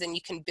 because then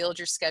you can build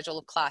your schedule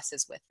of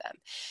classes with them.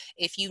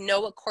 If you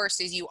know what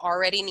courses you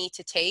already need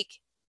to take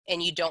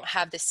and you don't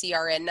have the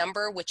CRN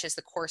number, which is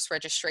the course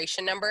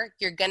registration number,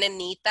 you're going to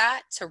need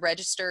that to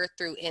register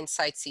through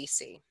Inside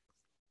CC.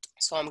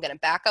 So I'm going to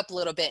back up a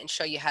little bit and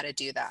show you how to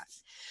do that.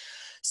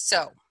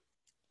 So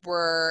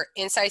we're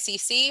Inside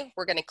CC.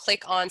 We're going to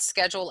click on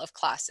Schedule of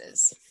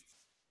Classes.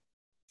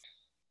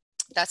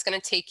 That's going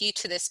to take you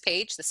to this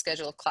page, the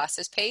Schedule of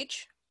Classes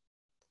page.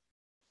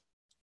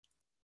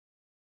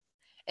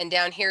 And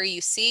down here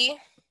you see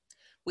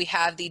we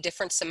have the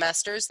different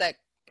semesters that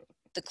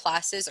the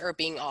classes are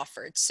being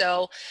offered.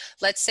 So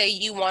let's say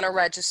you want to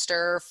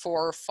register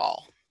for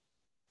fall.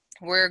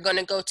 We're going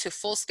to go to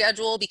full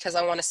schedule because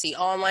I want to see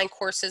online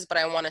courses, but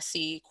I want to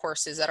see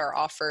courses that are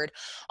offered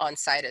on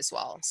site as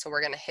well. So we're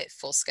going to hit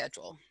full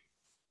schedule.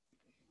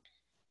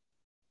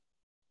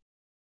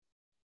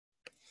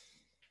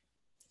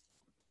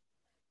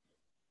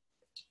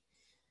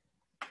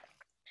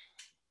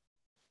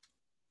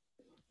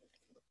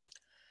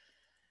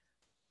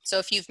 So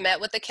if you've met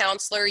with a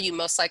counselor, you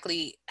most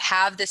likely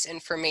have this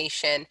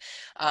information.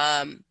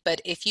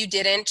 But if you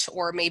didn't,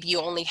 or maybe you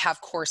only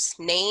have course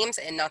names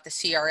and not the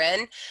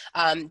CRN,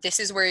 this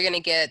is where you're going to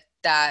get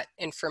that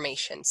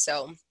information.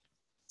 So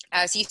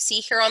as you see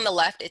here on the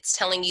left, it's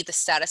telling you the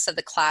status of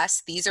the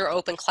class. These are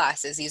open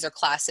classes. These are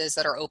classes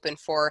that are open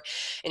for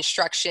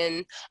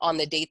instruction on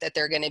the date that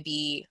they're going to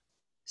be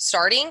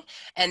starting.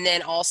 And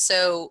then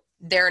also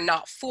they're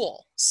not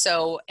full.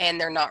 So,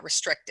 and they're not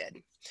restricted.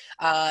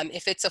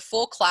 If it's a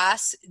full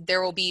class,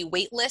 there will be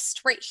wait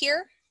list right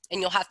here,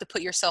 and you'll have to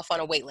put yourself on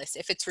a wait list.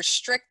 If it's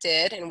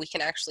restricted, and we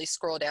can actually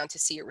scroll down to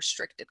see a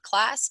restricted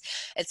class,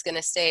 it's going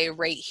to stay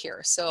right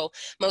here. So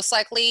most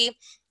likely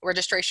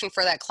registration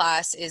for that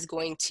class is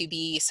going to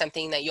be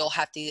something that you'll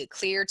have to get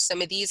cleared.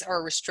 Some of these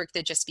are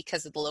restricted just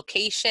because of the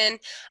location.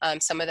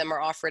 Some of them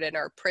are offered at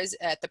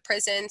the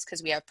prisons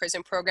because we have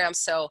prison programs.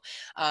 So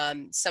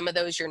some of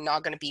those you're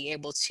not going to be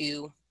able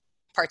to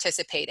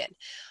participate in.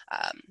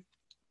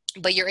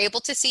 But you're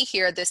able to see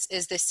here, this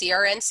is the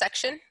CRN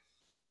section.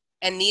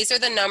 And these are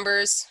the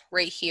numbers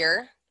right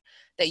here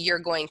that you're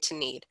going to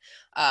need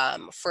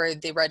for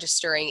the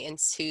registering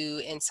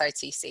into Inside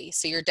CC.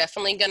 So you're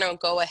definitely going to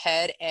go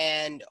ahead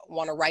and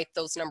want to write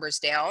those numbers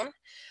down.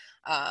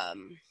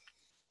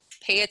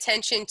 Pay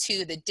attention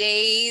to the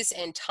days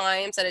and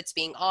times that it's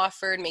being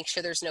offered. Make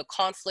sure there's no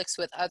conflicts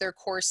with other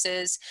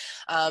courses.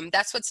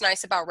 That's what's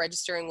nice about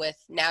registering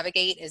with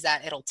Navigate, is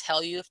that it'll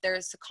tell you if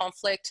there's a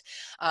conflict.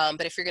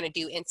 But if you're going to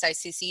do Inside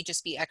CC,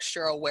 just be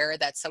extra aware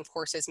that some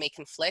courses may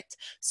conflict.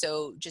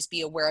 So just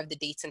be aware of the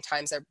dates and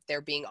times that they're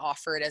being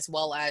offered, as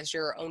well as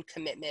your own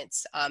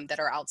commitments that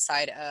are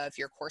outside of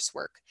your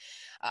coursework.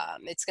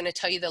 It's going to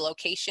tell you the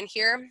location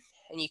here,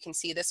 and you can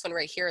see this one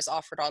right here is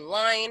offered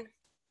online,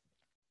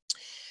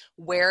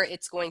 where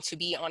it's going to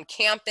be on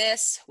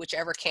campus,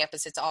 whichever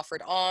campus it's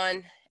offered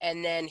on,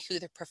 and then who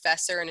the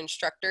professor and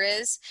instructor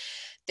is.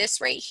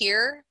 This right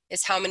here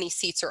is how many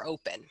seats are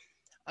open.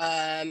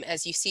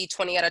 As you see,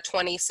 20 out of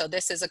 20. So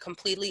this is a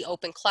completely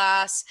open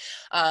class.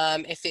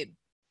 If it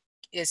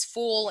is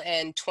full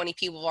and 20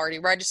 people have already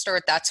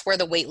registered, that's where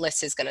the wait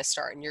list is going to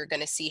start. And you're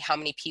going to see how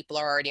many people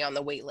are already on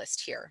the wait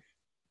list here.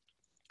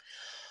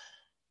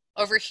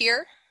 Over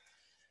here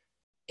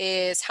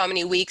is how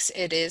many weeks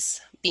it is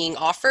being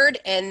offered,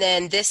 and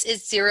then this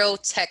is zero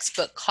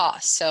textbook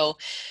cost. So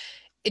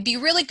it'd be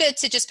really good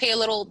to just pay a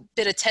little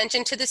bit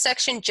attention to this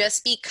section,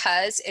 just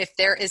because if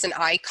there is an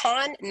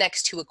icon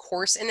next to a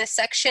course in this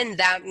section,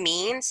 that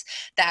means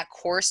that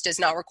course does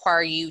not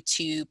require you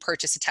to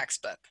purchase a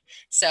textbook.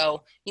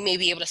 So you may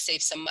be able to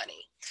save some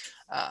money.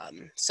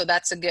 So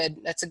that's a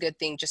good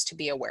thing just to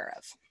be aware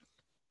of.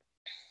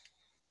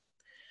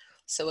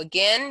 So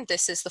again,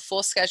 this is the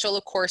full schedule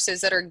of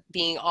courses that are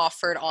being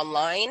offered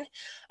online,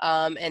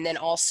 and then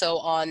also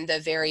on the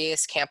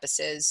various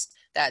campuses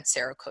that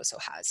Cerro Coso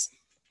has.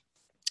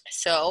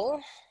 So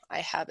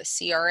I have a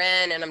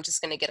CRN, and I'm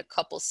just going to get a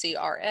couple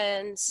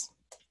CRNs,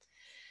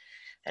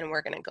 and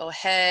we're going to go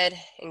ahead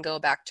and go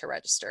back to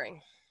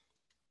registering.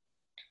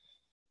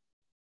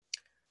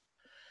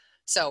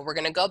 So we're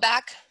going to go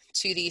back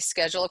to the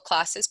schedule of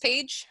classes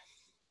page.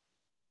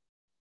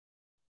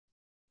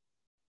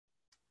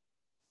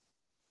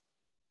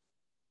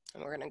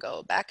 And we're going to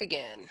go back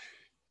again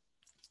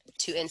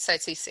to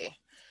Inside CC.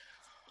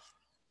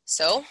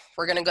 So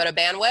we're going to go to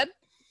BandWeb,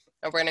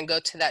 and we're going to go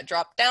to that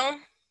drop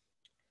down,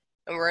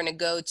 and we're going to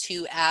go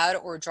to add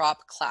or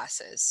drop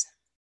classes.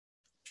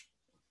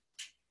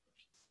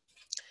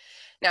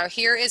 Now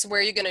here is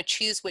where you're going to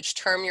choose which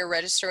term you're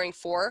registering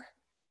for.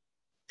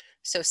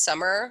 So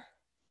summer,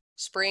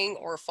 spring,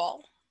 or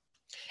fall.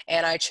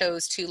 And I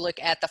chose to look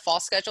at the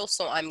fall schedule,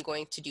 so I'm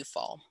going to do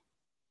fall.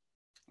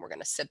 We're going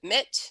to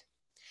submit.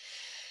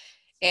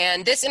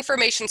 And this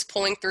information is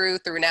pulling through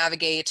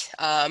Navigate,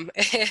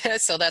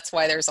 so that's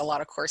why there's a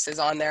lot of courses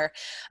on there.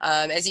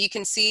 As you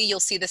can see, you'll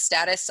see the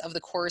status of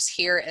the course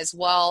here as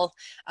well,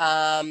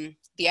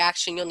 the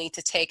action you'll need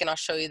to take, and I'll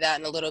show you that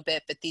in a little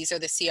bit, but these are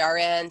the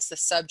CRNs, the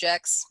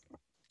subjects,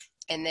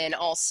 and then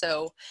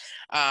also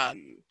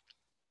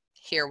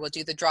here we'll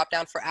do the drop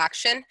down for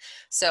action.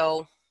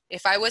 So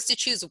if I was to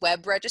choose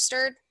web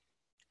registered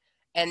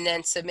and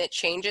then submit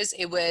changes,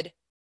 it would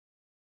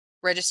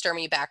register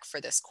me back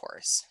for this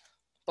course.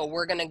 But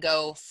we're going to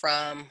go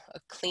from a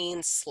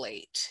clean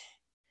slate,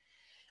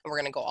 and we're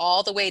going to go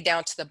all the way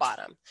down to the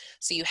bottom.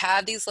 So you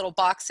have these little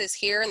boxes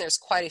here, and there's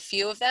quite a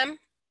few of them.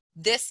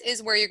 This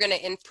is where you're going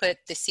to input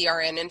the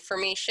CRN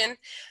information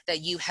that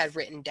you had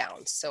written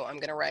down. So I'm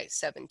going to write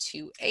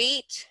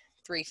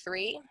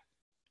 72833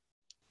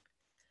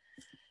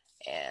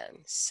 and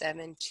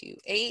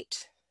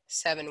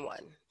 72871.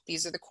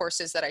 These are the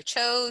courses that I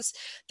chose.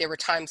 There were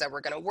times that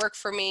were going to work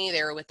for me.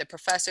 They were with the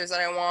professors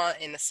that I want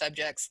and the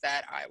subjects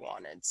that I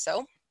wanted.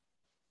 So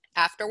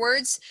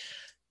afterwards,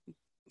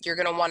 you're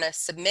going to want to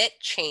submit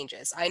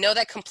changes. I know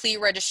that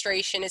complete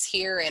registration is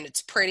here, and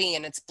it's pretty,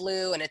 and it's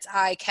blue, and it's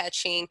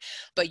eye-catching,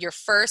 but you're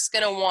first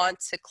going to want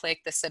to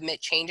click the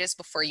submit changes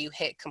before you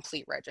hit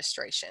complete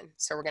registration.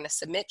 So we're going to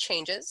submit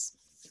changes.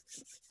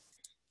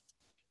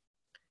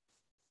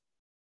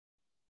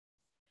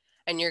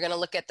 And you're going to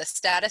look at the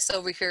status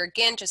over here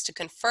again just to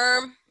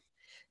confirm.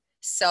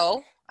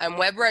 So I'm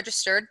web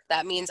registered.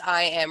 That means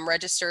I am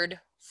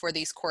registered for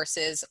these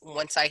courses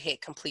once I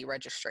hit complete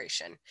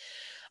registration.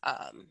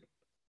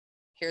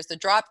 Here's the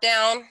drop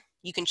down.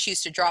 You can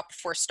choose to drop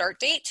before start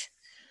date.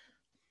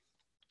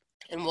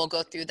 And we'll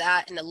go through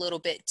that in a little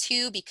bit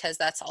too, because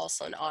that's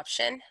also an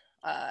option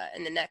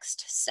in the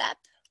next step.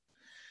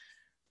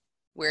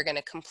 We're going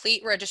to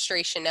complete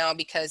registration now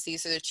because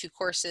these are the two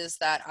courses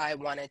that I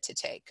wanted to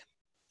take.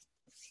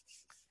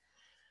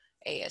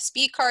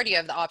 ASB card, you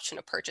have the option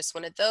to purchase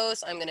one of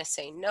those. I'm going to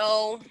say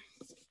no.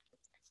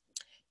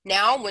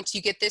 Now, once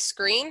you get this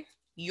screen,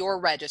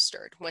 you're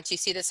registered. Once you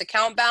see this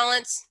account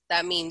balance,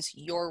 that means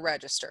you're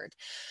registered.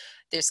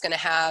 There's going to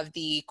have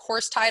the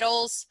course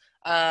titles.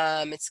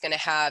 It's going to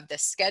have the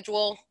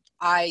schedule.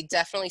 I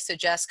definitely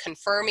suggest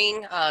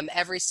confirming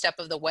every step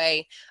of the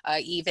way,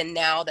 even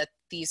now that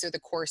these are the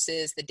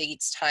courses, the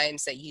dates,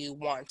 times that you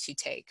want to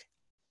take.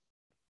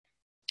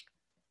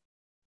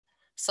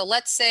 So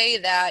let's say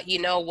that, you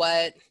know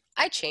what,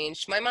 I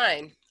changed my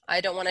mind.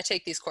 I don't want to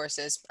take these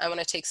courses. I want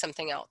to take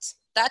something else.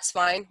 That's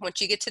fine.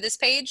 Once you get to this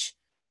page,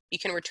 you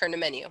can return to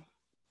menu.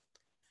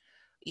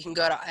 You can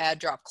go to add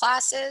drop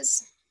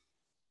classes,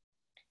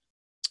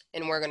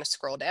 and we're going to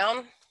scroll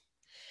down.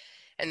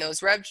 And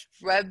those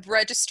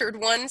registered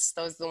ones,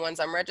 those are the ones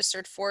I'm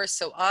registered for.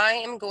 So I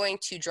am going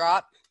to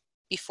drop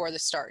before the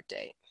start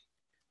date.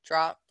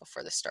 Drop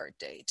before the start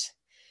date.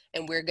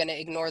 And we're going to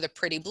ignore the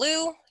pretty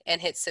blue and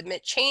hit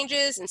submit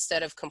changes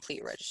instead of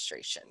complete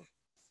registration.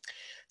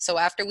 So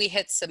after we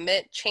hit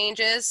submit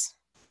changes,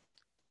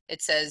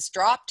 it says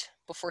dropped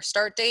before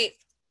start date.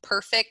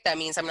 Perfect. That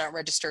means I'm not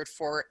registered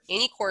for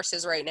any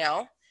courses right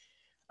now.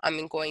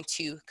 I'm going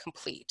to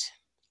complete.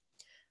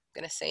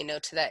 I'm going to say no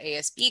to that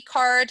ASB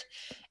card.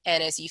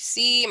 And as you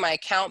see, my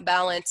account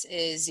balance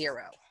is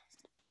 0.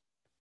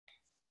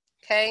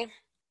 Okay.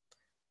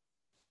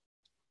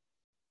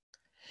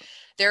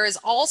 There is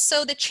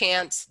also the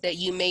chance that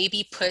you may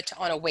be put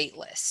on a wait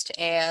list,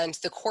 and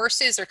the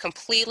courses are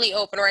completely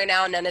open right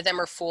now. None of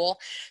them are full,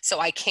 so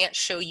I can't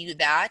show you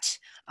that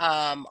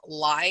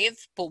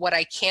live, but what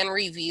I can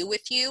review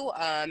with you,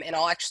 and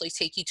I'll actually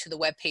take you to the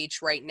web page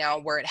right now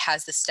where it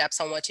has the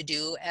steps on what to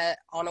do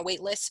on a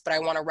wait list, but I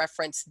want to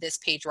reference this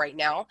page right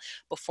now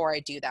before I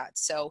do that.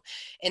 So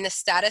in the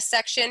status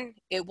section,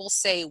 it will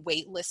say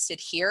wait listed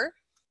here,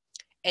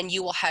 and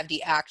you will have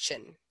the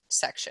action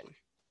section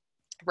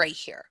right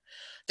here.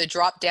 The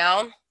drop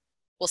down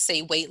will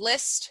say wait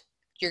list.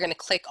 You're going to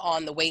click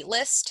on the wait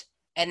list,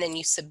 and then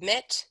you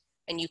submit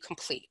and you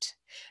complete.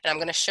 And I'm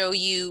going to show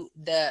you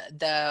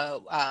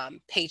the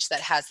page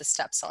that has the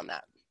steps on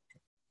that.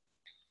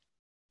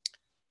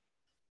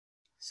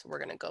 So we're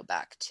going to go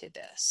back to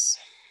this.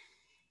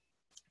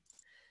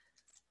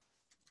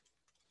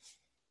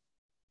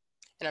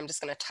 And I'm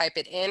just going to type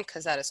it in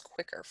because that is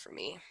quicker for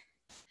me.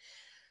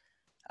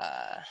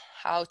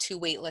 How to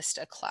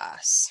waitlist a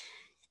class.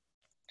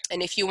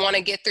 And if you want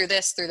to get through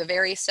this, through the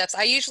various steps,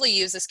 I usually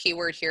use this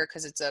keyword here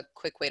because it's a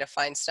quick way to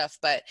find stuff,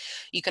 but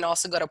you can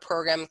also go to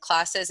program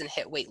classes and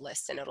hit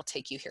waitlist, and it'll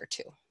take you here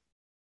too.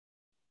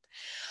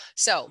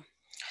 So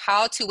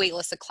how to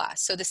waitlist a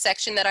class. So the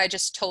section that I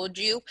just told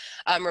you,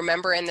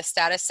 remember in the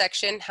status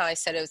section, how I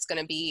said it was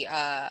going to be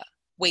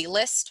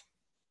waitlist.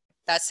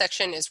 That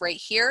section is right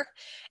here,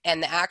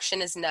 and the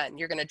action is none.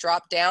 You're going to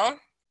drop down,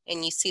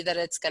 and you see that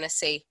it's going to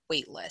say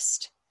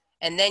waitlist,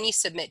 and then you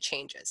submit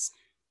changes.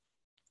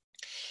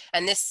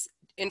 And this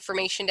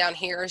information down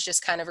here is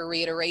just kind of a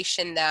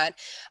reiteration that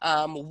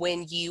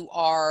when you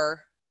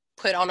are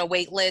put on a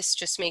wait list,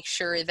 just make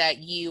sure that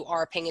you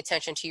are paying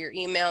attention to your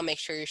email. Make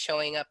sure you're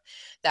showing up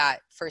that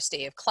first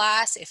day of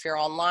class. If you're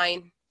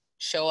online,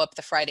 show up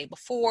the Friday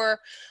before.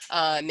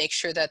 Make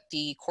sure that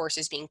the course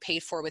is being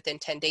paid for within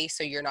 10 days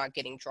so you're not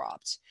getting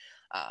dropped.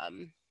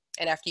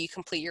 And after you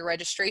complete your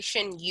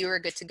registration, you are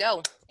good to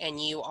go and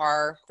you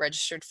are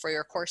registered for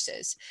your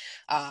courses.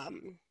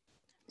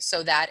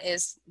 So that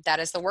is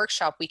the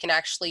workshop. We can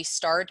actually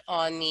start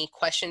on the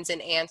questions and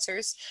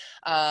answers,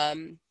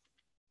 and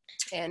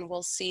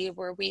we'll see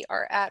where we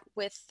are at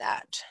with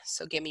that.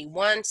 So give me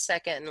 1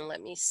 second and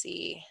let me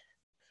see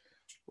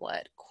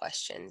what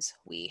questions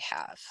we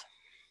have.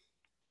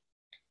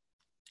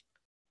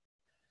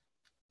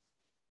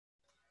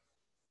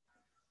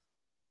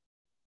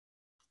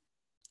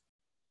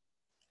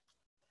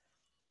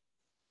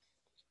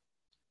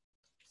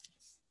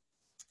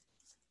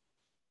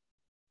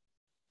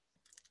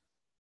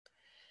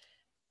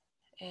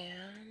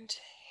 And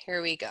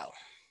here we go.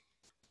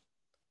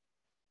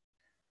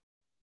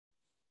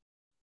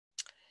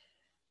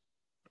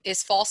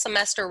 Is fall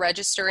semester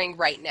registering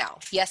right now?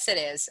 Yes, it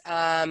is.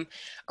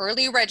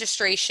 Early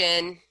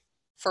registration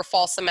for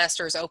fall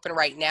semester is open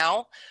right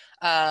now.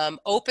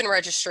 Open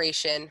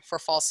registration for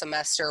fall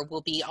semester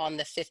will be on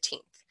the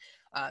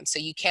 15th. So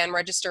you can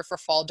register for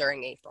fall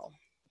during April.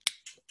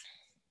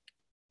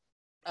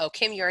 Oh,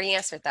 Kim, you already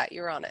answered that.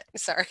 You're on it.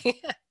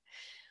 Sorry.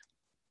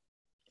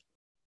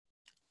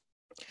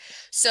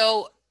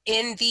 So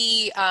in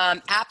the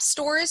app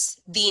stores,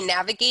 the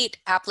Navigate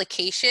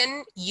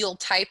application, you'll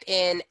type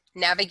in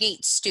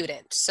Navigate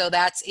Student. So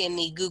that's in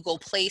the Google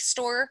Play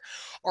Store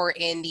or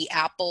in the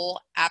Apple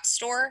App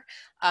Store.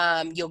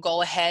 You'll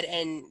go ahead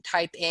and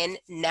type in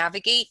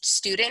Navigate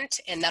Student,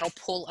 and that'll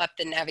pull up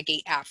the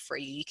Navigate app for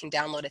you. You can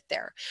download it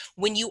there.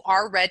 When you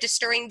are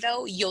registering,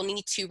 though, you'll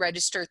need to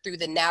register through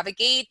the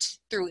Navigate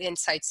through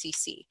Inside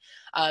CC.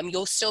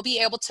 You'll still be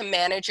able to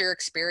manage your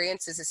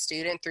experience as a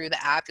student through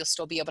the app. You'll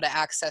still be able to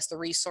access the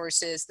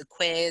resources, the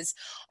quiz,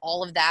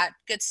 all of that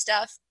good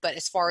stuff. But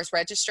as far as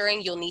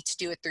registering, you'll need to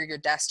do it through your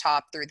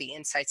desktop through the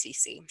Inside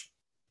CC.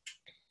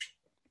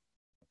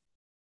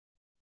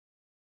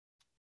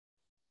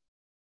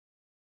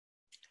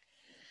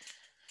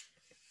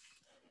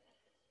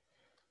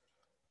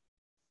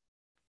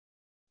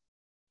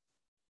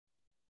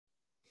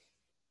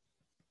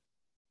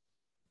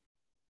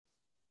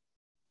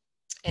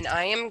 And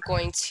I am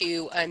going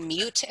to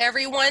unmute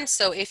everyone.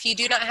 So if you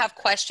do not have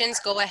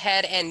questions, go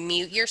ahead and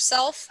mute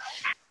yourself.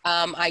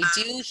 I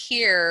do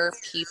hear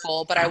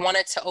people, but I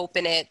wanted to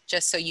open it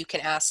just so you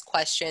can ask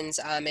questions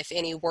if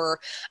any were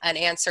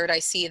unanswered. I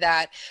see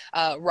that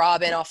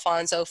Robin,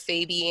 Alfonso,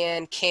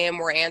 Fabian, Kim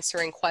were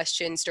answering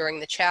questions during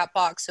the chat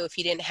box. So if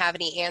you didn't have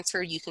any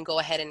answer, you can go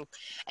ahead and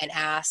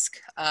ask,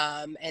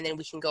 and then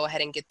we can go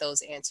ahead and get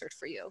those answered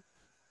for you.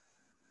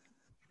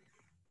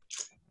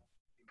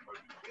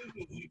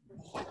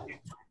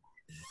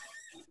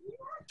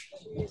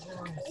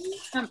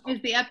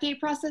 Is the update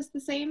process the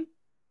same?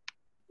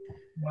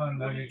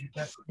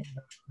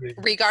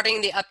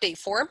 Regarding the update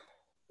form?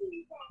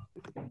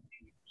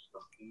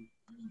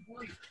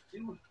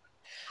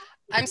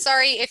 I'm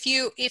sorry, if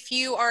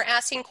you are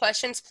asking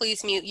questions,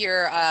 please mute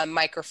your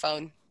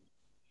microphone.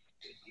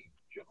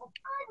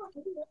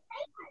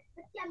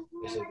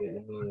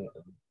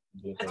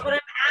 That's what I'm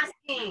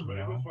asking.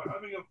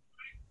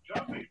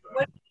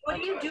 What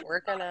do you do?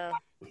 We're gonna...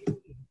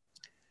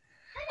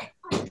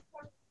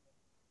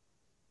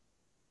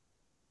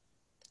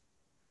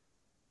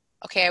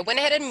 Okay, I went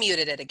ahead and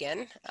muted it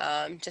again,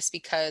 just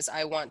because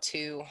I want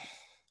to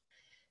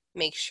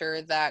make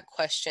sure that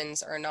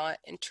questions are not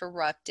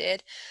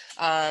interrupted.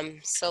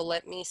 So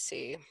let me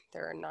see,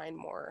 there are 9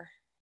 more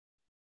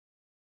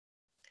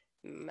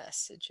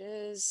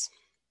messages.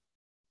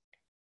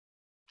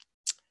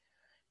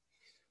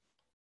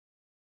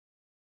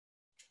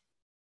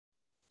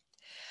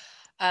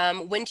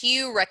 When do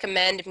you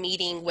recommend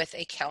meeting with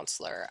a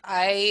counselor?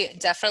 I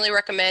definitely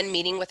recommend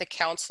meeting with a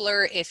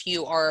counselor if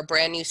you are a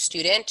brand new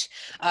student,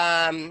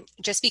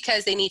 just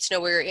because they need to know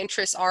where your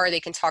interests are. They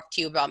can talk to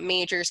you about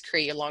majors,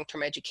 create your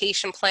long-term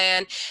education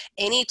plan.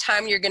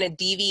 Anytime you're going to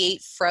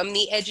deviate from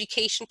the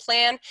education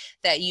plan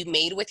that you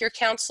made with your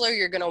counselor,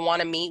 you're going to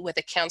want to meet with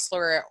a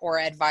counselor or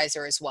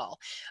advisor as well.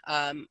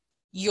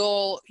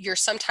 You're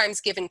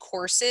sometimes given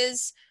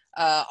courses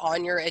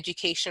on your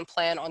education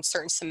plan on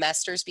certain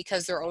semesters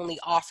because they're only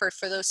offered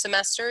for those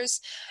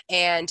semesters.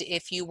 And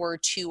if you were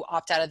to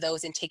opt out of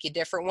those and take a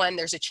different one,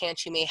 there's a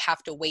chance you may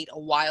have to wait a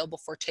while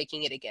before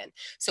taking it again.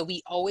 So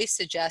we always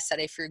suggest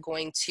that if you're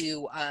going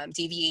to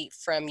deviate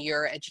from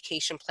your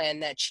education plan,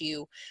 that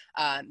you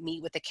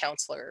meet with a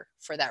counselor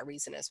for that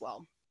reason as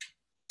well.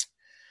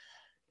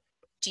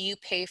 Do you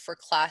pay for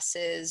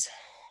classes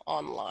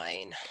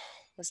online?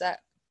 Was that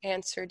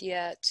answered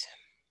yet?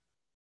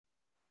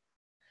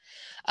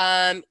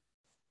 I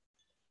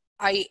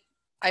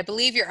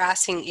believe you're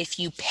asking if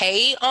you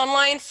pay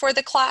online for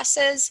the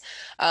classes.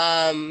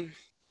 Let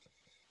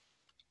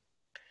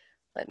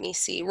me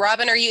see.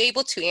 Robin, are you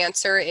able to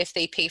answer if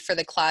they pay for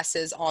the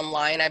classes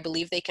online? I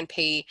believe they can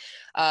pay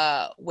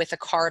with a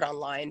card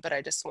online, but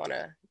I just want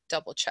to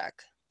double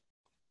check.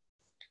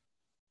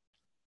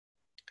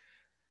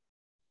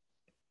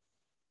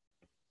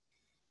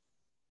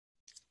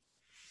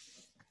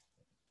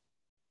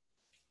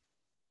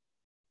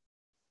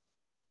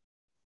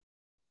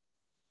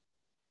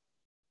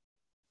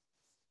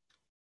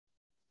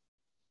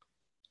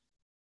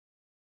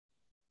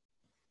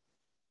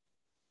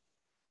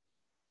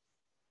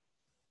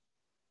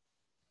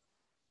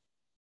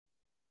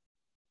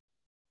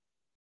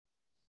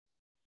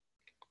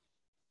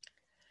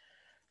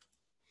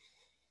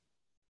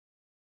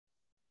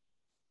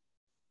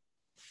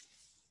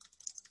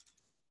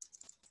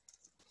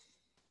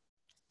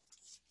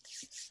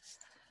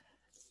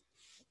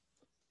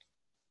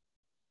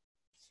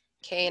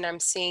 Okay, and I'm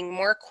seeing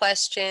more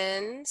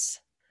questions.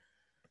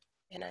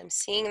 And I'm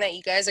seeing that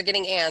you guys are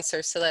getting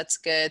answers, so that's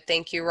good.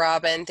 Thank you,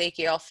 Robin. Thank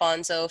you,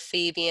 Alfonso.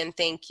 Fabian,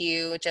 thank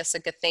you.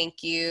 Jessica,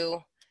 thank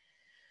you.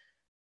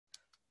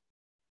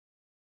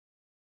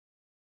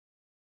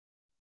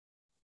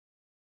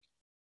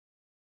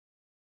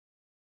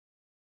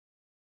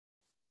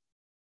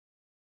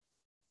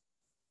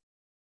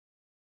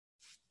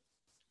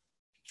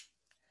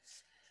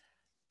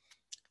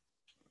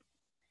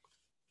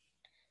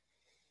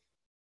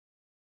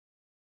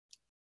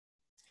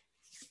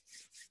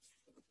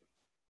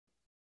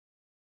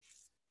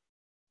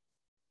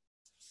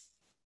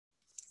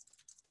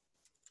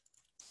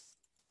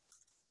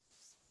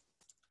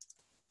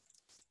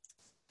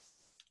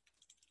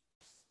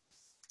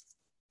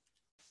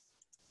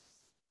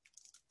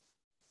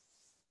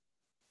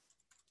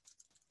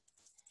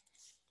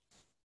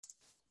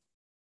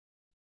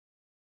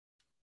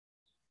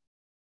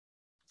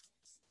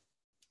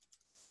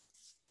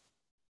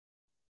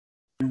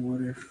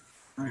 What if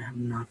I have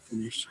not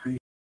finished high?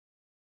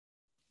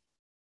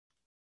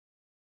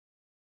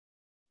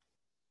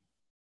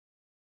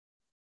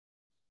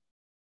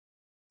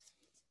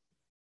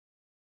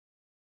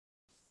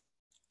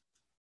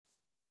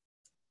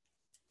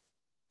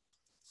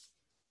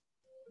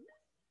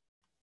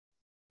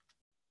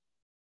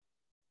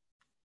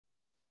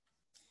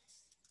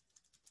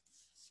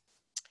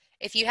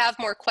 If you have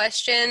more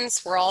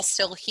questions, we're all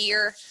still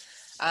here.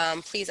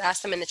 Please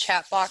ask them in the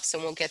chat box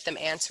and we'll get them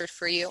answered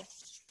for you.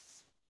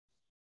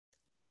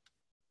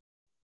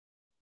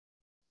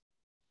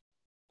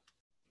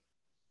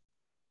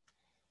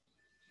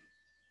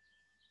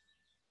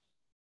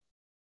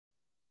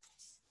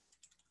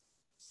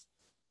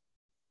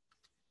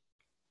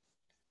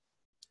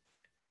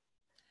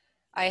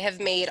 I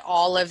have made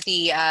all of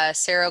the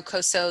Cerro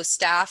Coso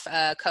staff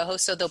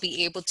co-hosts, so they'll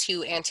be able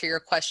to answer your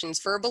questions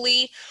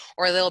verbally,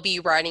 or they'll be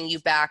writing you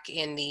back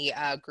in the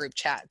group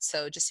chat.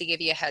 So just to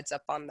give you a heads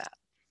up on that.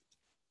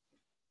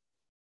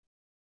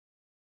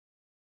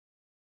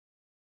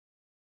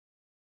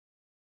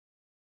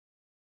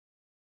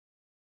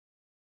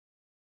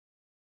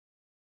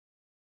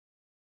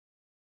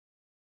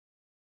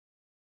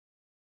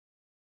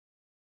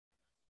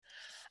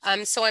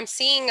 So I'm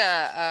seeing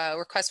a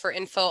request for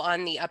info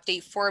on the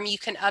update form. You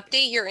can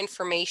update your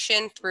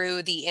information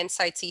through the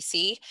Insight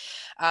CC.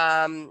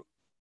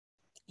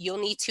 You'll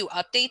need to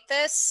update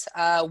this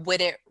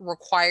when it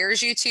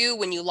requires you to.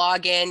 When you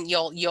log in,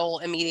 you'll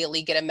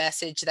immediately get a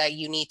message that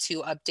you need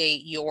to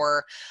update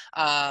your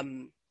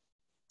update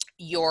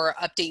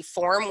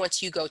form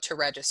once you go to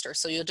register.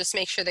 So you'll just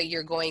make sure that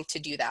you're going to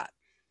do that.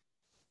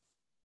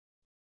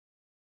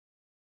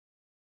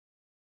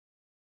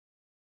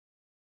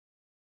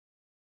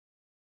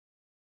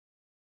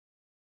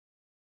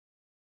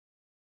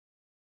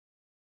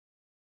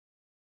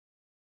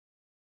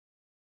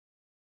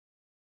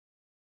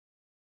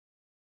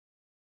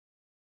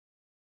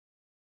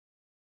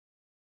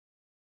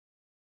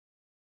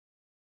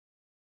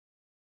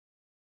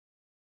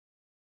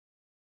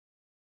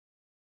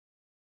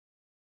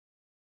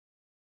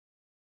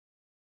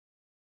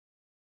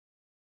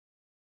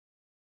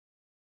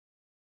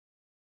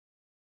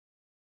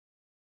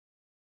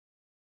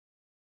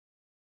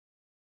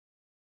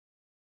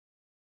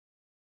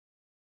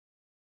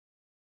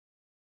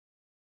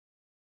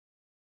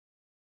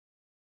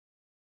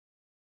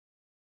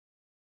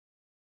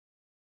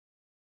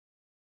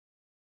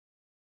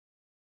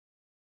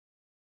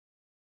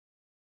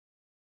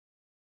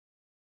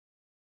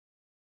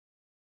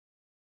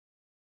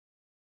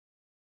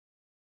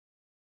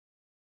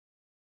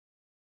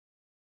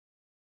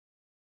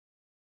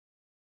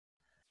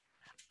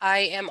 I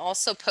am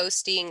also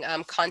posting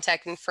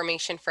contact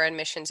information for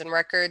admissions and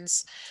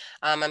records.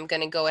 I'm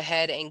going to go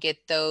ahead and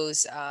get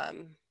those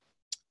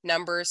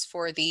numbers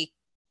for the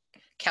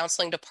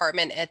counseling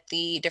department at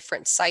the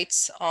different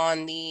sites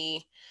on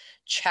the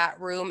chat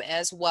room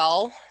as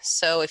well.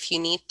 So if you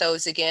need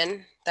those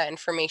again, that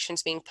information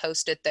is being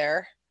posted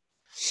there.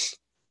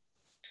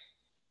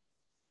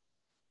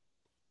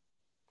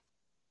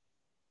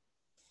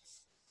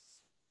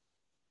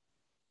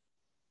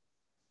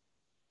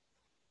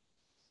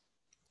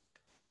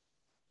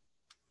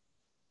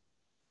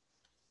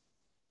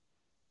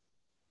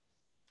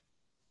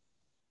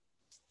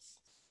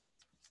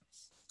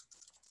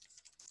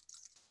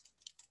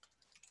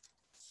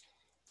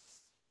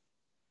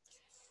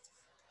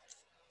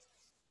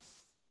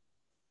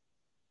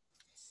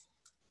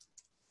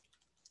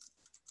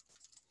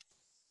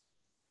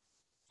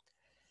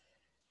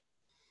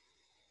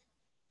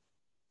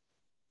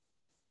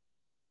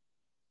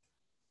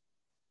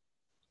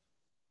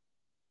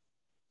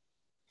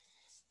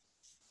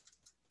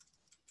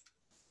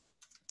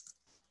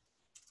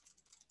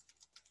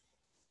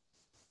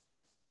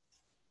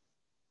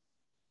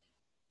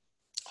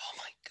 Oh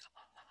my God.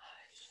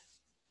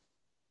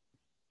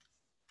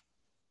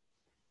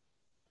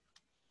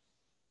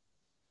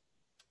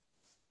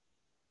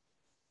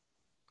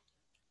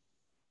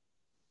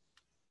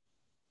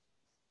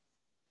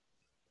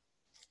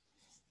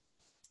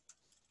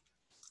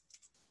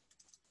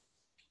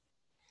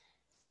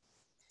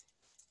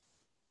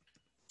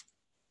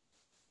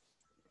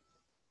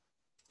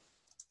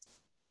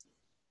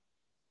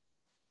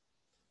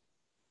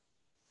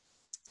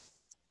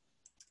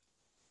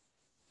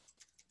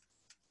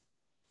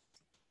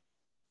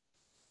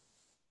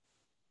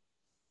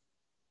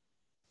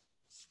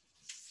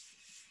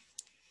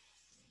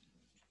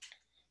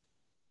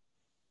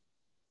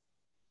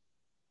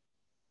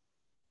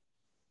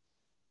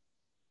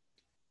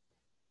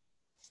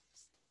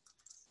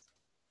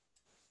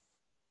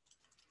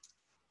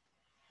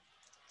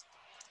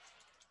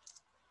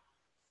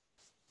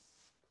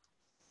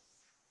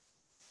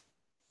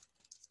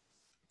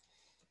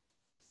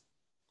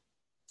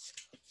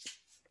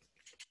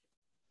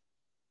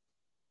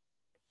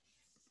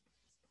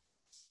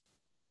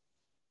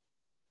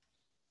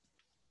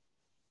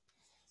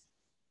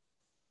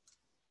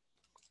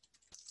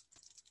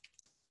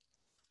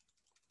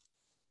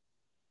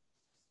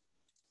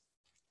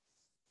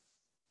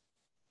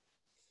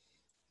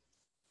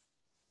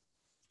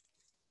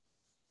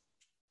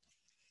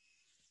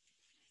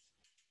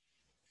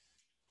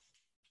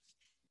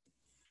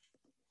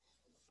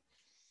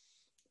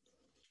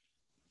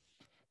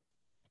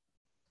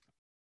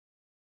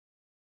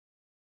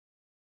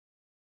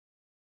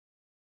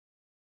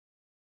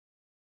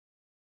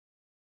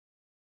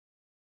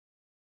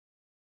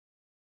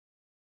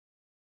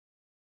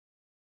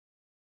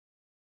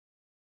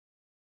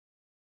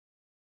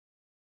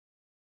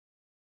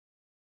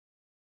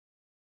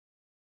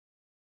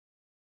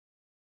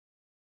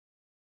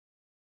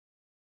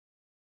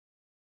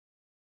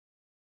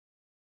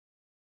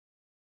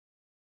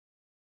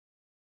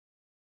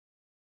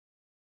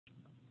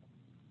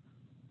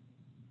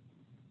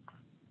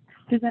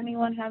 Does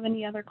anyone have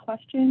any other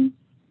questions?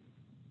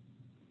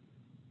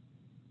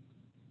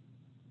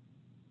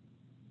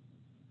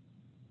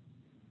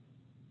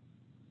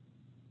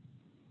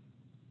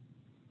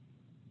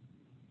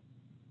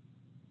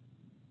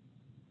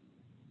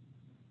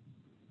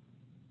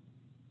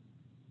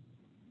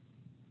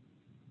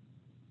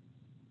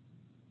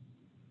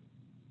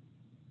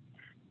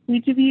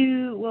 Each of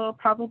you will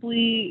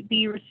probably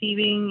be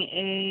receiving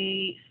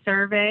a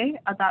survey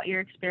about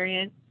your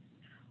experience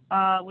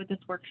with this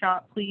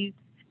workshop. Please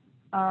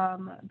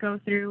go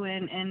through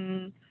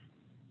and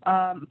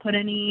put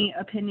any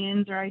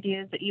opinions or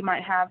ideas that you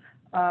might have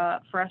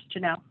for us to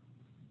know.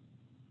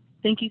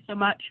 Thank you so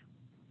much.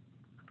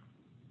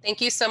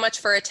 Thank you so much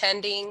for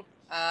attending.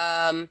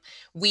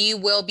 We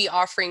will be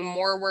offering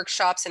more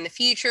workshops in the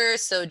future,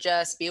 so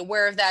just be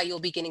aware of that. You'll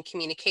be getting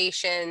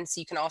communications.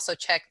 You can also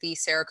check the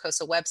Cerro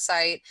Coso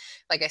website.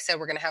 Like I said,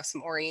 we're going to have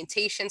some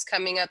orientations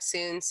coming up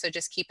soon, so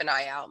just keep an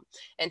eye out.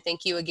 And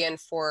thank you again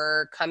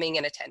for coming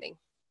and attending.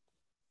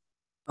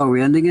 Oh,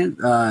 we're ending it?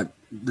 Does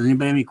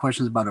anybody have any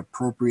questions about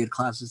appropriate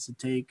classes to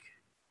take?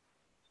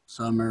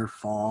 Summer,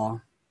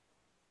 fall,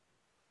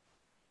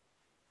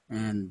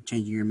 and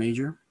changing your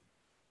major?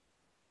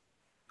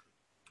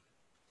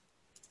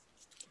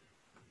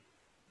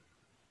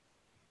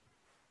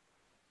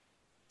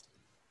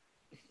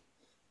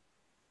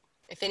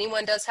 If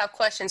anyone does have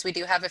questions, we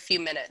do have a few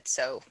minutes,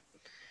 so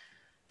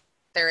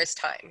there is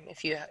time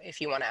if you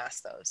want to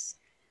ask those.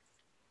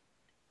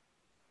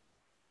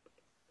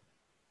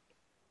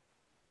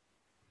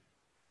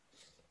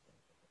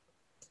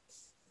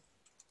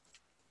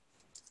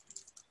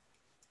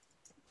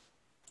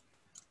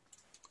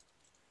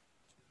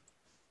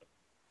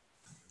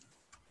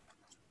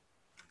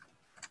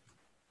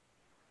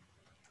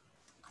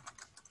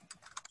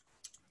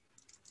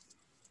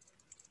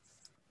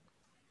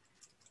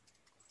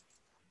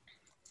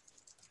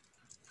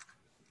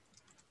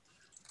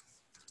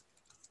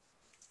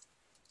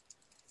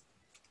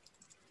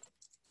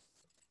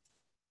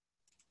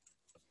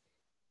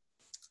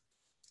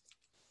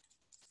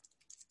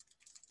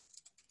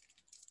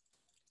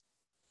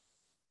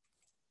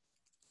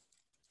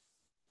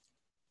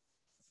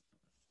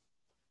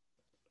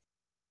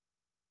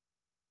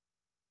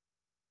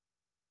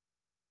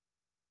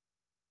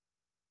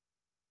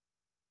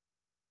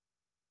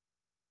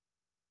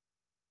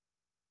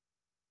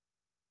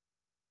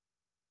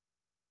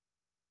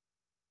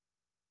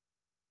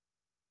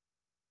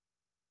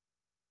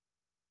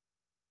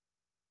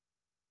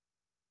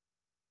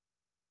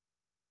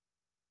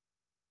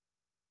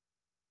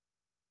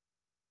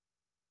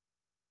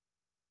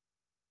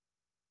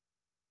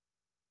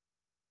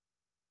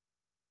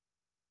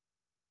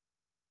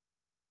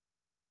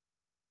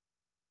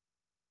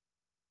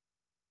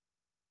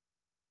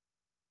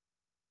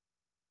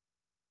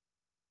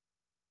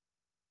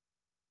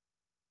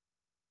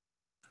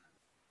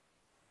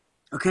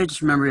 Okay,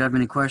 just remember, if you have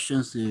any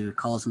questions, to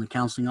call us in the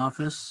counseling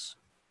office,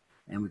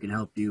 and we can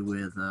help you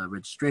with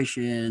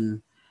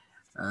registration,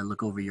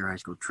 look over your high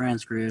school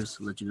transcripts,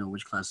 let you know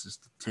which classes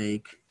to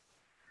take,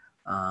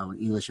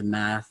 English and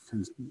math,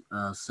 and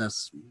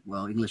assess,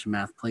 well, English and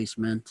math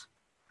placement.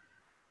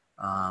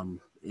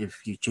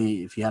 If you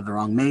have the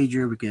wrong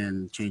major, we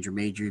can change your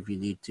major if you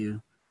need to.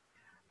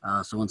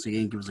 So once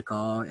again, give us a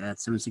call at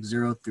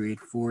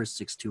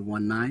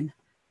 760-384-6219,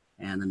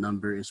 and the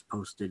number is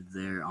posted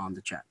there on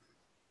the chat.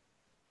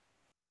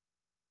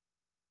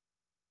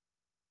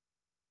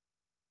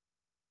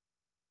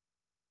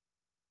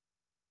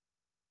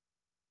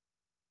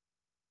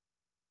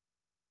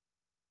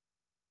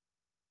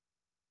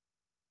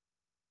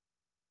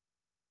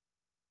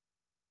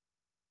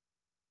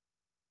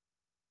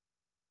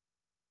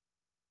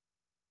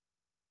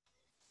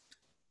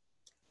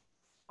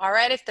 All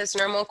right, if there's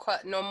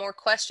no more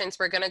questions,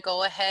 we're going to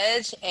go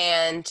ahead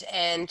and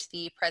end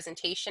the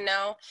presentation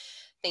now.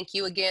 Thank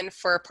you again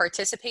for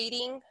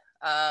participating,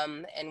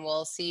 and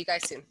we'll see you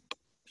guys soon.